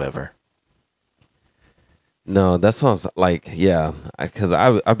whatsoever. No, that's what I'm like. Yeah, because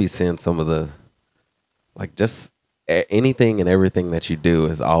I be seeing some of the, like, just anything and everything that you do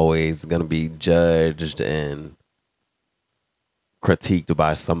is always gonna be judged and critiqued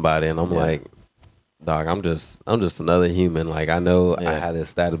by somebody, and I'm like, dog, I'm just another human. Like, I know I had this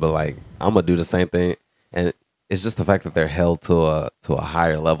status, but like, I'm gonna do the same thing, and it's just the fact that they're held to a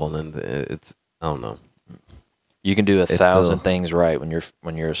higher level, and it's, I don't know. You can do 1,000 things right when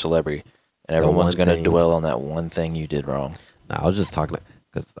you're a celebrity, and everyone's going to dwell on that one thing you did wrong. Nah, I was just talking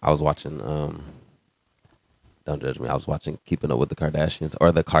because I was watching. Don't judge me. I was watching Keeping Up with the Kardashians,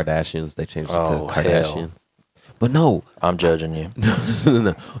 or the Kardashians. They changed it to Kardashians. Hell. But no, I'm judging you.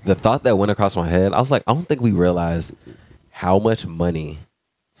 No. The thought that went across my head, I was like, I don't think we realize how much money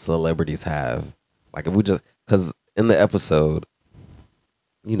celebrities have. Like, if we just, because in the episode,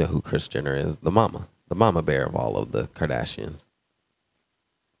 you know who Kris Jenner is, the mama bear of all of the Kardashians.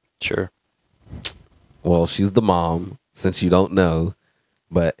 Sure. Well, she's the mom, since you don't know,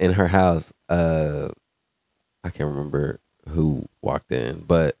 but in her house, I can't remember who walked in,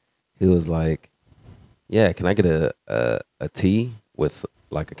 but he was like, yeah, can I get a tea with,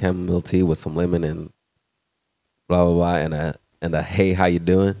 like, a chamomile tea with some lemon and blah blah blah, and a hey, how you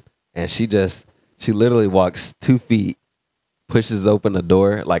doing? And she literally walks 2 feet, pushes open the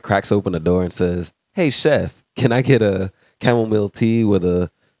door, like cracks open the door, and says, hey chef, can I get a chamomile tea with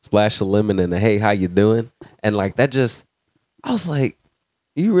a splash of lemon and a hey, how you doing? And like, that just, I was like,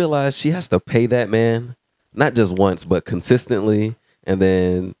 you realize she has to pay that man not just once but consistently, and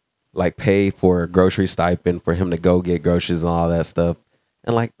then like pay for a grocery stipend for him to go get groceries and all that stuff,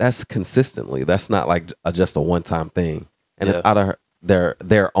 and like, that's consistently. That's not like just a one-time thing, and it's out of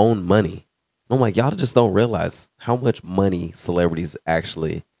their own money. I'm like, y'all just don't realize how much money celebrities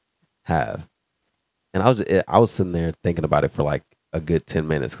actually have. And I was sitting there thinking about it for like a good 10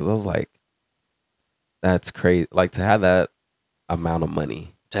 minutes, because I was like, that's crazy. Like, to have that amount of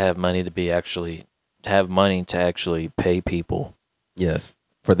money. To have money to actually pay people. Yes.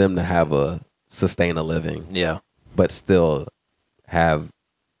 For them to have sustain a living. Yeah. But still have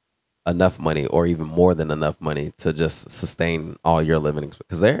enough money, or even more than enough money, to just sustain all your living.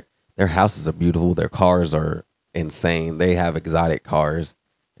 Because their houses are beautiful. Their cars are insane. They have exotic cars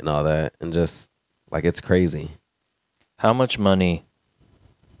and all that. And just, like, it's crazy. How much money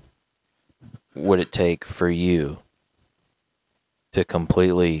would it take for you to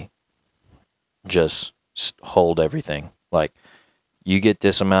completely just hold everything? Like, you get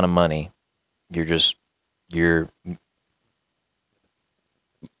this amount of money, you're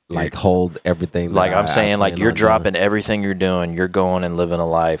like, hold everything. Like, I'm saying, like, you're dropping everything you're doing. You're going and living a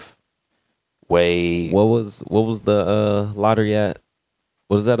life way. What was the lottery at?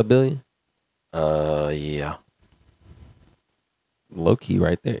 Was that $1 billion? Yeah. Low key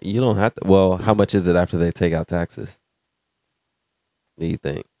right there. You don't have to. Well, how much is it after they take out taxes? Do you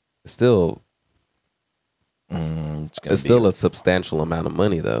think? It's still still a substantial amount of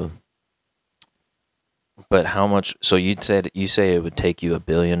money, though. But how much? So you say it would take you $1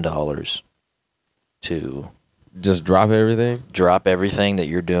 billion to just drop everything that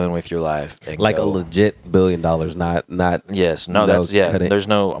you're doing with your life, and like a legit $1 billion, not. Yes, no, that's There's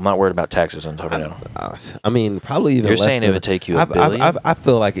no. I'm not worried about taxes. I'm talking about. I mean, probably even. You're less saying it would take you $1 billion. I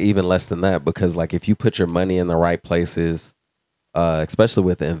feel like even less than that, because like, if you put your money in the right places, especially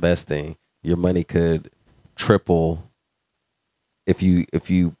with investing, your money could triple. If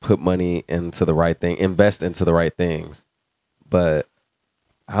you put money into the right thing, invest into the right things. But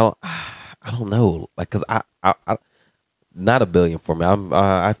I don't know, like, because I not $1 billion for me.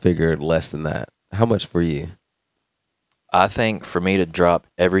 I figured less than that. How much for you? I think for me to drop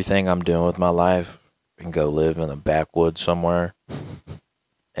everything I'm doing with my life and go live in the backwoods somewhere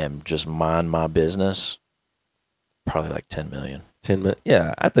and just mind my business, probably like 10 million. 10 million?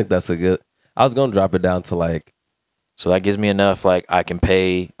 Yeah, I think that's a good. I was gonna drop it down to like. So that gives me enough, like, I can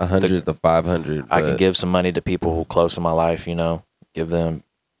pay 100 to 500. I can give some money to people close in my life, give them,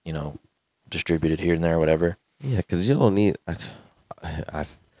 distribute it here and there, whatever. Yeah, because you don't need, you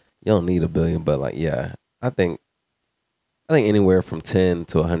don't need $1 billion, but like, yeah, I think anywhere from 10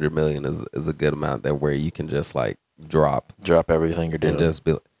 to 100 million is a good amount there, where you can just like drop everything you're doing, and just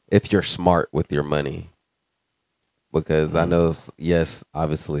be, if you're smart with your money. Because I know, yes,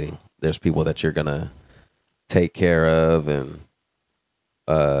 obviously there's people that you're gonna take care of and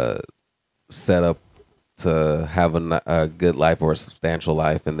set up to have a good life or a substantial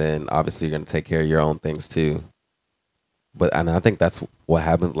life, and then obviously you're going to take care of your own things too. But and I think that's what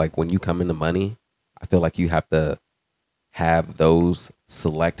happens. Like when you come into money, I feel like you have to have those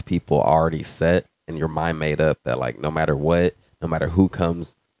select people already set and your mind made up that like no matter what, no matter who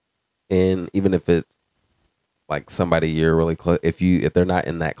comes in, even if it's like somebody you're really close, if they're not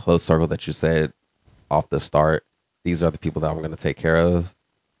in that close circle that you said off the start, these are the people that I'm going to take care of.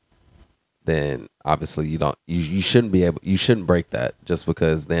 Then obviously you shouldn't break that, just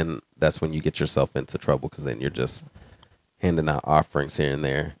because then that's when you get yourself into trouble, because then you're just handing out offerings here and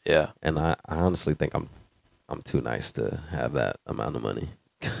there. Yeah. And I honestly think I'm too nice to have that amount of money.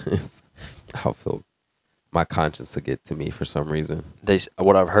 I feel my conscience to get to me for some reason.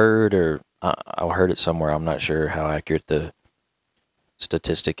 What I've heard, or I heard it somewhere, I'm not sure how accurate the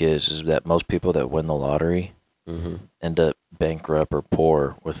statistic is that most people that win the lottery end up bankrupt or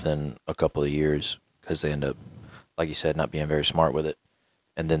poor within a couple of years, because they end up, like you said, not being very smart with it,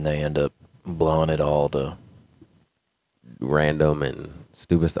 and then they end up blowing it all to random and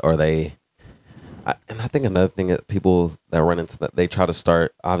stupid stuff. Or and I think another thing that people that run into that, they try to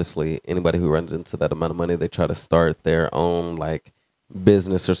start, obviously anybody who runs into that amount of money, they try to start their own like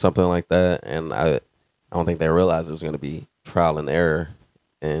business or something like that. And I don't think they realize there's going to be trial and error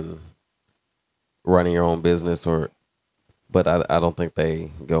in running your own business, but I don't think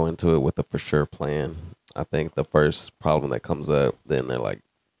they go into it with a for sure plan. I think the first problem that comes up, then they're like,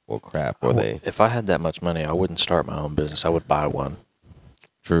 well, crap. Or if I had that much money, I wouldn't start my own business. I would buy one.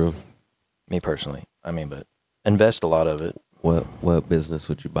 True. Me personally. I mean, but invest a lot of it. What business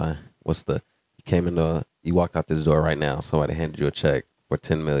would you buy? You walked out this door right now, somebody handed you a check for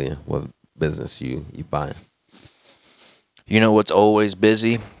 $10 million. What business you buying? You know what's always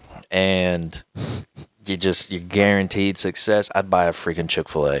busy, and you're guaranteed success? I'd buy a freaking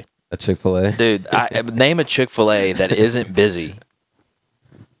Chick-fil-A. A Chick-fil-A? Dude, name a Chick-fil-A that isn't busy.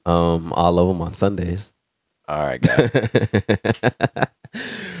 All of them on Sundays. All right, got it.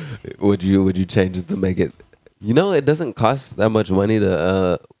 Would you change it to make it? It doesn't cost that much money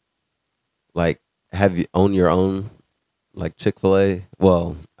to like have you own your own like Chick-fil-A.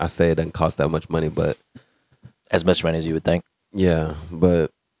 Well, I say it doesn't cost that much money, but as much money as you would think. Yeah,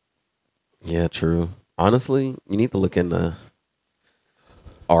 but yeah, true. Honestly, you need to look into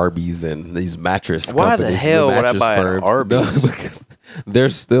Arby's and these mattress Why companies. The hell would I buy an Arby's? No, because they're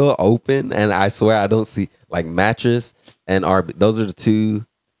still open, and I swear I don't see like mattress and Arby's. Those are the two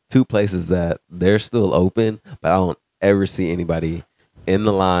places that they're still open, but I don't ever see anybody in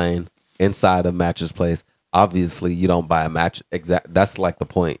the line inside a mattress place. Obviously, you don't buy a mattress. That's like the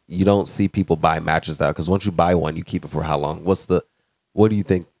point. You don't see people buy mattresses out, because once you buy one, you keep it for how long? What do you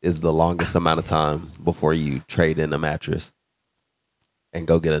think is the longest amount of time before you trade in a mattress and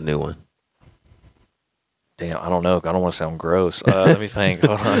go get a new one? Damn, I don't know. I don't want to sound gross. Let me think.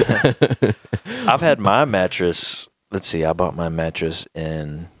 Hold on. I've had my mattress. Let's see. I bought my mattress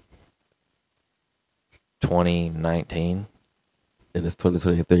in 2019. And it's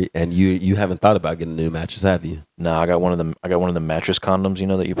 2023, and you haven't thought about getting a new mattress, have you? No, I got one of the mattress condoms,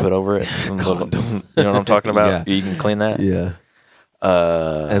 that you put over it. Condom. You know what I'm talking about? Yeah. You can clean that. Yeah.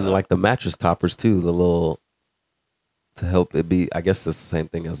 And like the mattress toppers too, the little to help it be. I guess it's the same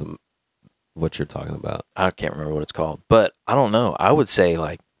thing as what you're talking about. I can't remember what it's called, but I don't know. I would say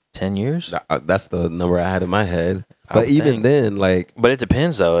like 10 years. That's the number I had in my head. But even then, like, but it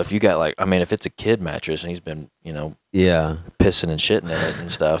depends though. If you got if it's a kid mattress and he's been, yeah, pissing and shitting in it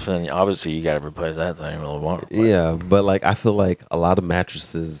and stuff, then obviously you got to replace that thing. Really want. Yeah, but like I feel like a lot of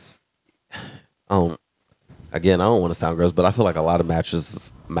mattresses. Again, I don't want to sound gross, but I feel like a lot of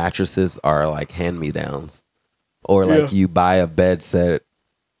mattresses are like hand-me-downs, or like you buy a bed set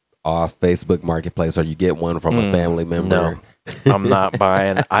off Facebook Marketplace, or you get one from a family member. No. I'm not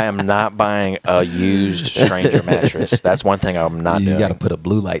buying. I am not buying a used stranger mattress. That's one thing I'm not doing. You got to put a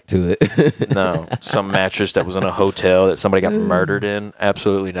blue light to it. No, some mattress that was in a hotel that somebody got murdered in.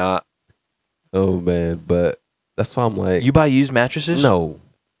 Absolutely not. Oh man, but that's why I'm like, you buy used mattresses? No.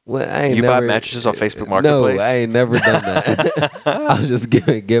 Well, buy mattresses on Facebook Marketplace? No, I ain't never done that. I was just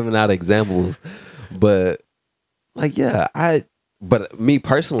giving out examples, but like, yeah, But me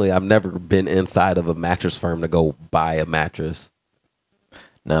personally, I've never been inside of a mattress firm to go buy a mattress.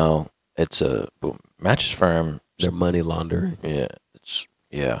 No, it's a mattress firm. They're money laundering.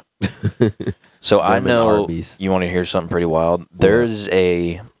 Yeah. So I know you want to hear something pretty wild. There's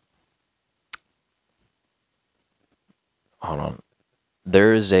a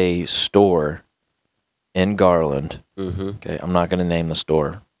store in Garland. Mm-hmm. Okay, I'm not going to name the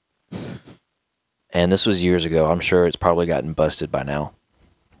store. And this was years ago. I'm sure it's probably gotten busted by now.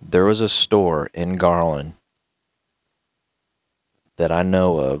 there was a store in Garland that I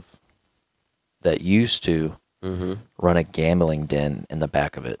know of that used to run a gambling den in the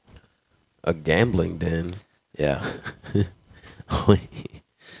back of it. A gambling den? Yeah.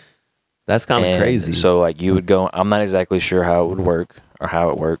 That's kind of crazy. So, like, you would go, I'm not exactly sure how it would work or how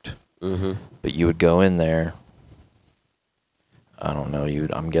it worked, but you would go in there. I don't know.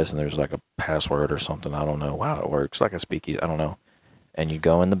 I'm guessing there's like a password or something. I don't know how it works. Like a speakeasy. I don't know. And you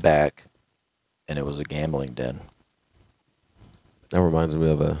go in the back, and it was a gambling den. That reminds me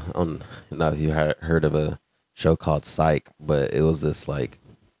of I don't know if you had heard of a show called Psych, but it was this like,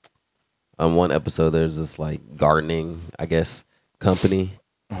 on one episode, there's this like gardening, I guess, company.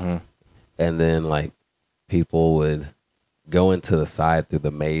 And then like people would go into the side through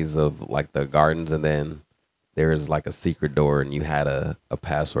the maze of like the gardens, and then there was like a secret door, and you had a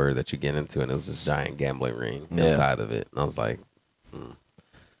password that you get into, and it was this giant gambling ring inside of it. And I was like,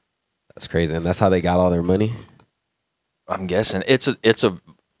 that's crazy. And that's how they got all their money? I'm guessing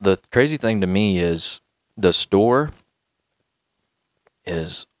the crazy thing to me is the store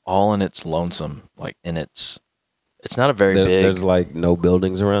is all in its lonesome, like it's not a very big. There's like no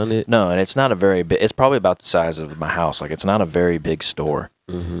buildings around it. No, and it's not a very big. It's probably about the size of my house. Like, it's not a very big store,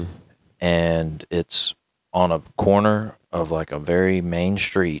 and it's on a corner of like a very main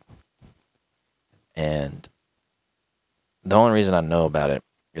street. And the only reason I know about it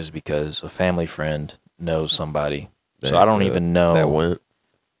is because a family friend knows somebody. So I don't even know that went.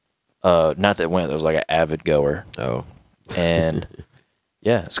 Not that went. There was like an avid goer. Oh, and.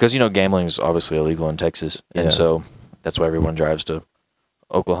 Yeah, it's because, gambling is obviously illegal in Texas. And so that's why everyone drives to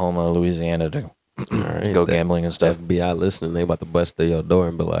Oklahoma, Louisiana to go gambling and stuff. FBI listening, they about to bust through your door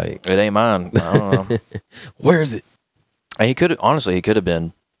and be like, it ain't mine. I don't know. Where is it? And he could have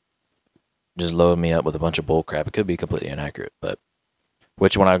been just loading me up with a bunch of bull crap. It could be completely inaccurate. But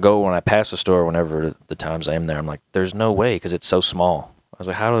when I pass the store, whenever the times I am there, I'm like, there's no way, because it's so small. I was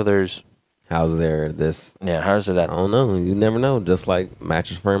like, how's there this? Yeah, how's it that? I don't know. You never know. Just like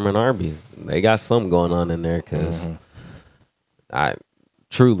Mattress Firm and Arby's, they got something going on in there. Because I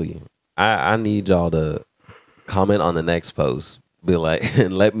need y'all to comment on the next post. Be like,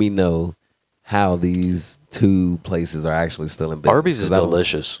 and let me know how these two places are actually still in business. Arby's is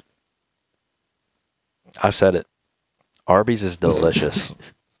delicious. I said it. Arby's is delicious.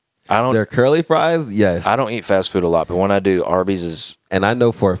 Their curly fries, yes. I don't eat fast food a lot, but when I do, Arby's is. And I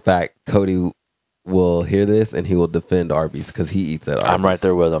know for a fact Cody will hear this and he will defend Arby's because he eats at Arby's. I'm right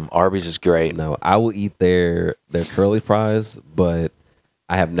there with him. Arby's is great. No, I will eat their curly fries, but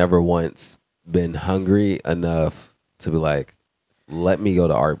I have never once been hungry enough to be like, let me go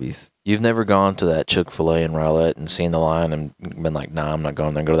to Arby's. You've never gone to that Chick-fil-A in Rowlett and seen the line and been like, nah, I'm not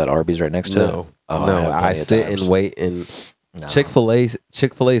going there and go to that Arby's right next to it? No, I sit and wait and... No.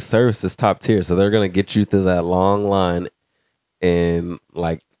 Chick-fil-A service is top tier, so they're gonna get you through that long line in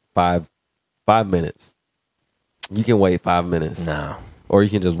like five minutes. You can wait 5 minutes. No, or you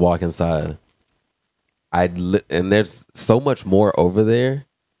can just walk inside. And there's so much more over there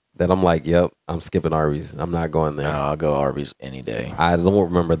that I'm like, yep, I'm skipping Arby's. I'm not going there. No, I'll go Arby's any day. I don't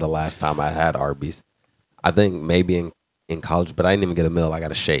remember the last time I had Arby's. I think maybe in college, but I didn't even get a meal. I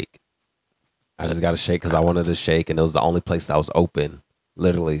got a shake. I just got a shake because I wanted a shake, and it was the only place that was open,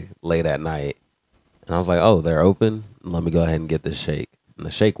 literally late at night. And I was like, oh, they're open? Let me go ahead and get this shake. And the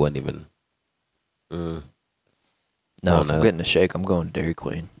shake wasn't even... No, if I'm getting a shake, I'm going Dairy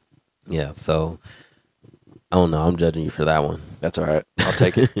Queen. Yeah, so... I don't know. I'm judging you for that one. That's all right. I'll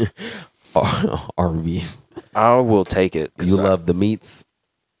take it. Arby's. I will take it. You love the meats?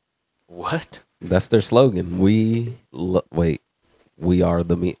 What? That's their slogan. We are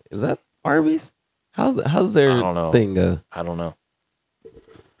the meat. Is that... Arby's? How's their thing go? I don't know.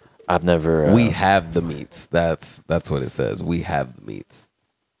 I've never. We have the meats. That's what it says. We have the meats,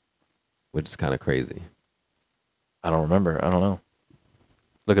 which is kind of crazy. I don't remember. I don't know.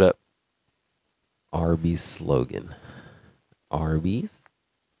 Look it up. Arby's slogan. Arby's.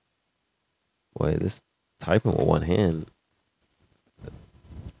 Wait, this typing with one hand.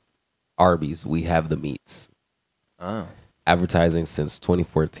 Arby's. We have the meats. Oh. Advertising since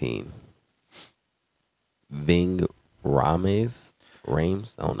 2014. Ving Rames? I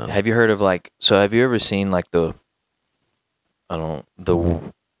don't know. Have you heard of have you ever seen like the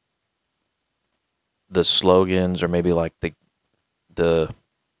slogans or maybe like the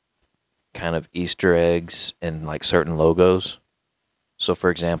kind of Easter eggs in like certain logos? So for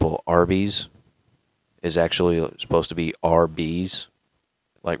example, Arby's is actually supposed to be RBs,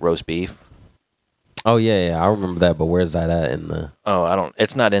 like roast beef. Oh yeah, I remember that, but where's that at in the... Oh,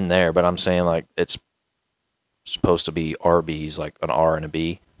 it's not in there, but I'm saying like it's supposed to be Arby's, like an R and a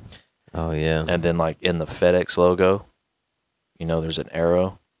B. Oh yeah. And then like in the FedEx logo, there's an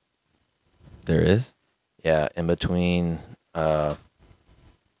arrow. There is? Yeah, in between. Let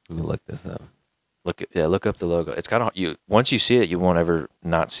me look this up. Look up the logo. It's kind of once you see it, you won't ever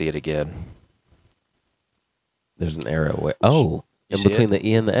not see it again. There's an arrow. In between the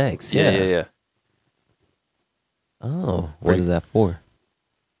E and the X. Yeah. Oh, what is that for?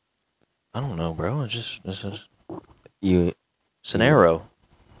 I don't know, bro. It's an you arrow.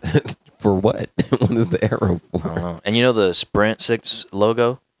 For what? What is the arrow for? I don't know. And the Sprint 6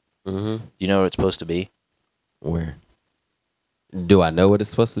 logo? Mm-hmm. You know what it's supposed to be? Where? Do I know what it's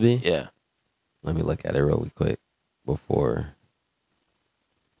supposed to be? Yeah. Let me look at it really quick before.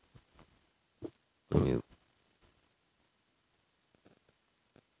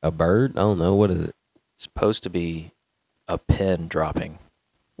 A bird? I don't know. What is it? It's supposed to be a pin dropping.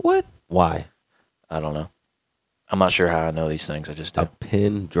 What? Why? I don't know. I'm not sure how I know these things. I just do. A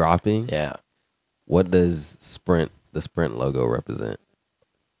pin dropping? Yeah. What does the Sprint logo represent?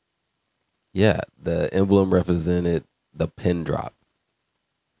 Yeah, the emblem represented the pin drop.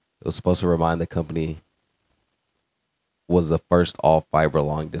 It was supposed to remind the company was the first all-fiber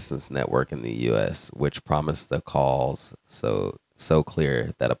long-distance network in the U.S., which promised the calls so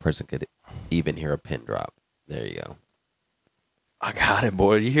clear that a person could even hear a pin drop. There you go. I got it,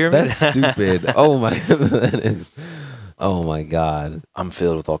 boy. You hear me? That's stupid. Oh my, that is. Oh my God. I'm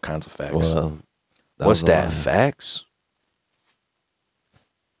filled with all kinds of facts. Well, what's that? Facts?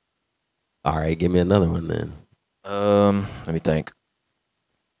 All right, give me another one then. Let me think.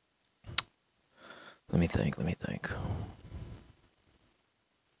 Let me think.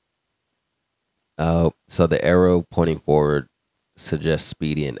 So the arrow pointing forward suggests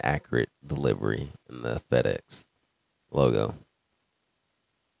speedy and accurate delivery in the FedEx logo.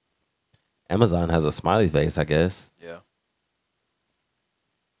 Amazon has a smiley face, I guess. Yeah.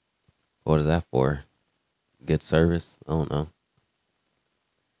 What is that for? Good service? I don't know.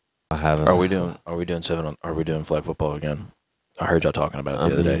 Are we doing flag football again? I heard y'all talking about it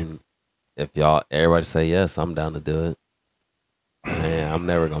the other day. If everybody say yes, I'm down to do it. Man, I'm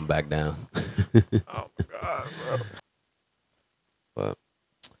never gonna back down. Oh my God, bro. But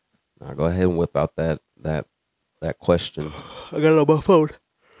now go ahead and whip out that question. I got it on my phone.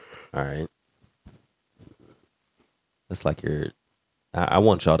 All right. It's like I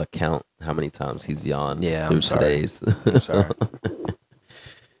want y'all to count how many times he's yawned through today's. I'm sorry.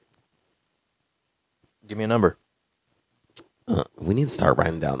 Give me a number. We need to start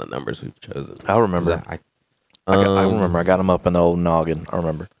writing down the numbers we've chosen. I'll remember. I remember. I got them up in the old noggin. I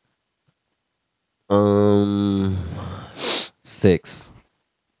remember. 6.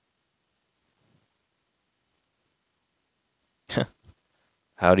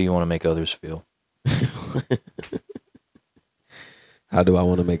 How do you want to make others feel? How do I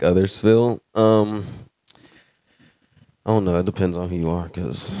want to make others feel? I don't know. It depends on who you are,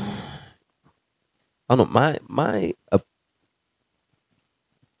 because I don't know. My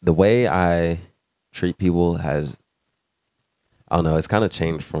the way I treat people has, I don't know. It's kind of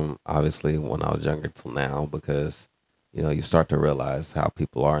changed from obviously when I was younger till now, because you start to realize how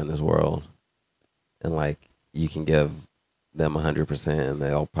people are in this world, and like you can give them 100%, and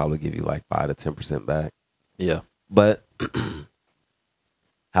they'll probably give you like 5 to 10% back. Yeah, but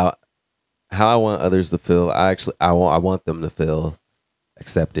how I want others to feel, I want them to feel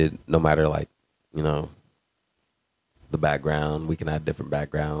accepted, no matter like the background. We can have different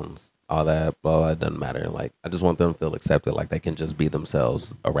backgrounds, all that, blah, blah, it doesn't matter. Like, I just want them to feel accepted, like they can just be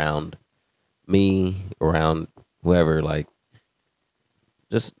themselves around me, around whoever, like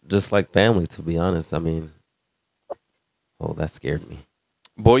just like family, to be honest. I mean, oh, that scared me.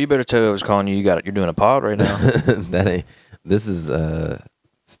 boy, you better tell who I was calling you. You got it. You're doing a pod right now. That ain't. This is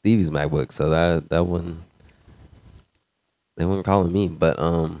Stevie's MacBook, so that one they weren't calling me, but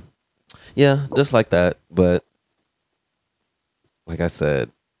yeah, just like that. But like I said,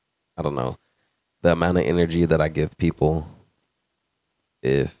 I don't know, the amount of energy that I give people,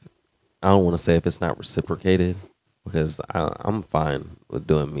 if I don't want to say if it's not reciprocated, because I'm fine with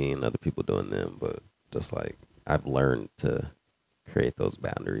doing me and other people doing them, but just like I've learned to create those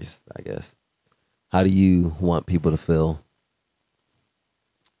boundaries, I guess. How do you want people to feel?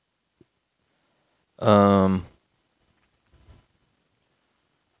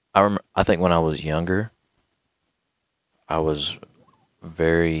 I think when I was younger, I was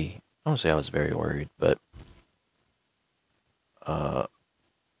very, I don't say I was very worried, but I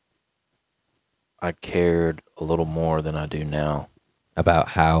cared a little more than I do now About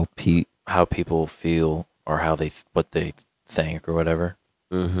how people feel, or what they think or whatever.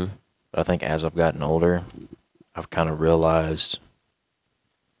 Mm-hmm. But I think as I've gotten older, I've kind of realized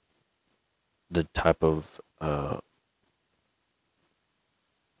the type of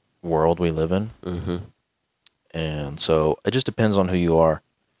world we live in. Mm-hmm. And so it just depends on who you are.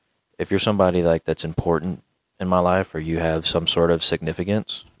 If you're somebody like that's important in my life, or you have some sort of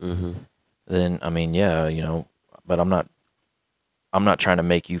significance, Mm-hmm. then I mean, yeah, you know, but I'm not trying to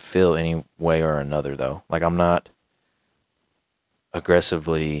make you feel any way or another, though. Like, I'm not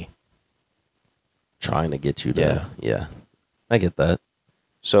aggressively Trying to get you to, yeah. I get that.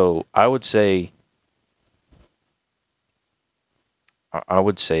 So I would say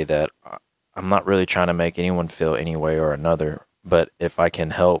that I'm not really trying to make anyone feel any way or another. But if I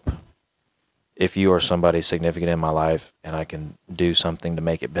can help, if you are somebody significant in my life and I can do something to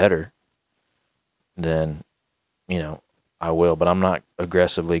make it better, then, you know, I will. But I'm not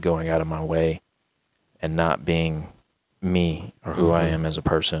aggressively going out of my way and not being me or who I am as a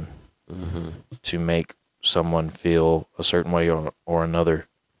person to make someone feel a certain way or another,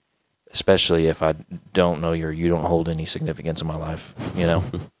 especially if I don't know you don't hold any significance in my life, you know?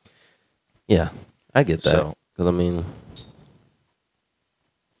 Yeah, I get that. So, Because, I mean,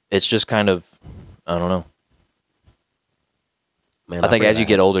 it's just kind of, I don't know. man, I think as you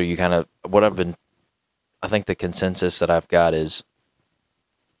get older, you kind of, I think the consensus that I've got is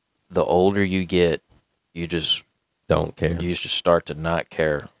the older you get, you just don't care. You just start to not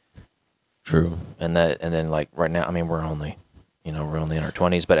care. True. And then like right now, I mean, we're only in our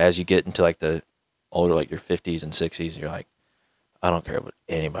 20s, but as you get into like the older, like your 50s and 60s, you're like, I don't care about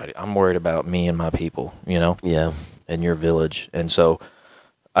anybody. I'm worried about me and my people, you know? Yeah. And your village. And so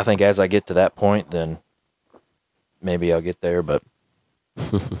I think as I get to that point, then maybe I'll get there, but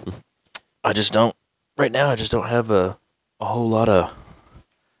I just don't, right now, I just don't have a whole lot of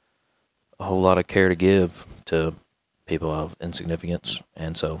care to give to people of insignificance.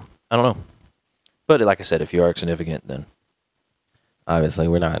 And so I don't know. But like I said, if you are significant, then obviously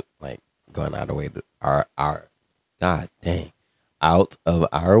we're not like going out of way to our god dang out of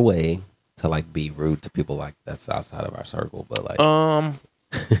our way to like be rude to people like that's outside of our circle, but like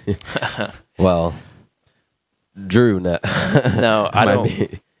well, Drew no, I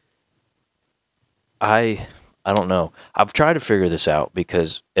don't I don't know. I've tried to figure this out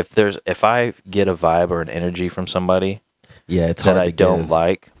because if I get a vibe or an energy from somebody, yeah, it's hard that I don't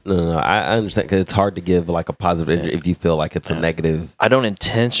like. No, I understand because it's hard to give like a positive energy if you feel like it's a negative. I don't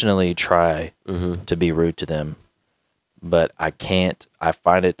intentionally try to be rude to them, but I can't. I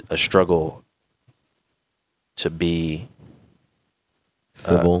find it a struggle to be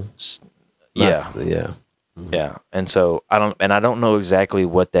civil. Yeah. Yeah. And so I don't know exactly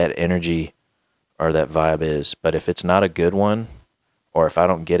what that energy or that vibe is, but if it's not a good one, or if I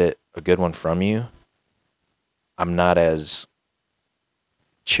don't get a good one from you, I'm not as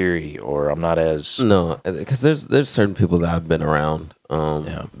cheery, or I'm not as because there's certain people that I've been around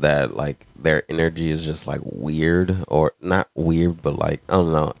that like their energy is just like weird, or not weird, but like I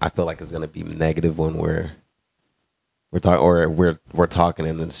don't know. I feel like it's gonna be negative when we're talking, or we're talking,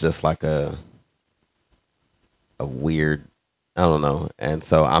 and it's just like a weird, I don't know. And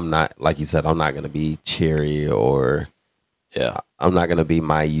so I'm not, like you said, I'm not gonna be cheery, or I'm not gonna be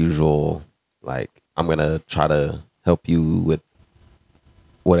my usual. Like I'm gonna try to help you with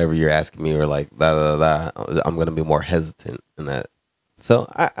whatever you're asking me, or like I'm gonna be more hesitant in that. So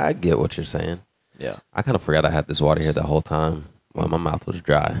I get what you're saying. Yeah. I kind of forgot I had this water here the whole time while my mouth was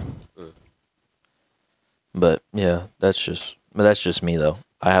dry. But yeah, that's just me though.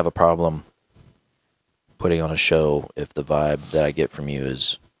 I have a problem putting on a show if the vibe that I get from you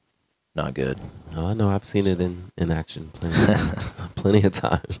is not good. Oh, I know. I've seen it in action plenty of times. Plenty of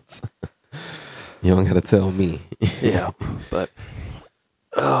times. You don't got to tell me. Yeah, but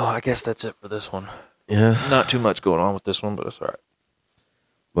I guess that's it for this one. Yeah. Not too much going on with this one, but it's all right.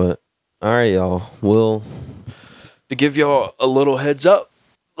 But, all right, y'all. To give y'all a little heads up,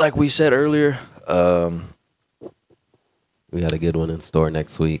 like we said earlier, we got a good one in store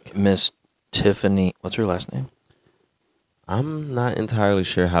next week. Miss Tiffany, what's her last name? I'm not entirely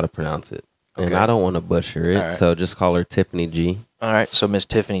sure how to pronounce it. Okay. And I don't want to butcher it, right. so just call her Tiffany G. All right, so Miss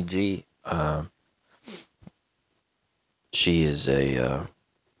Tiffany G, she is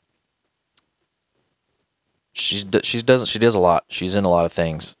she does a lot. She's in a lot of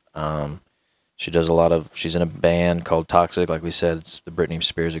things. She's in a band called Toxic, like we said, it's the Britney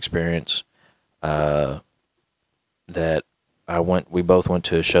Spears experience. That we both went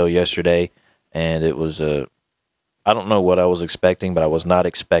to a show yesterday, and it was I don't know what I was expecting, but I was not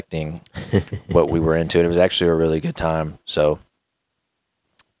expecting what we were into. It was actually a really good time. So,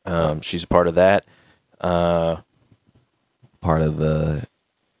 she's a part of that. Part of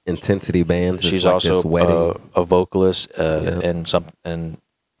Intensity Bands. She's like also this wedding. a vocalist and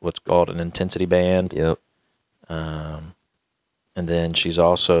what's called an intensity band. Yep. And then she's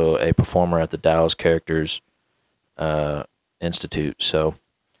also a performer at the Dallas Characters Institute. So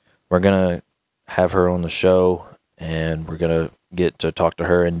we're going to have her on the show, and we're going to get to talk to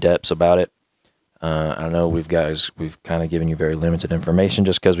her in depth about it. I know we've kind of given you very limited information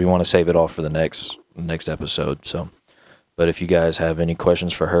just because we want to save it all for the next episode. So, but if you guys have any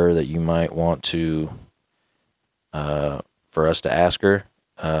questions for her that you might want to for us to ask her,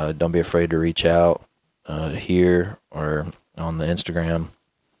 don't be afraid to reach out here or on the Instagram,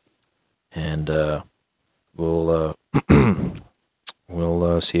 and we'll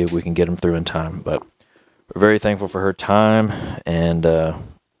we'll see if we can get them through in time. But we're very thankful for her time, and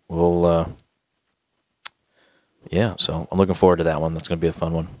we'll yeah. So I'm looking forward to that one. That's gonna be a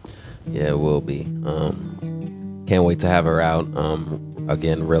fun one. Yeah, it will be. Can't wait to have her out.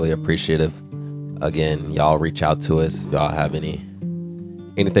 Again, really appreciative. Again, y'all reach out to us if y'all have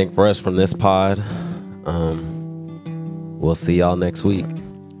anything for us from this pod. We'll see y'all next week.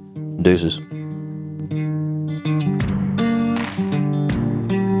 Deuces.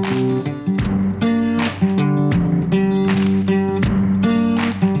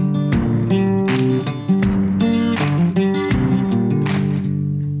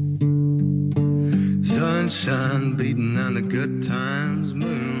 Sunshine beating on the good times,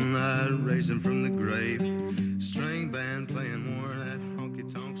 moonlight racing from the grave. Strange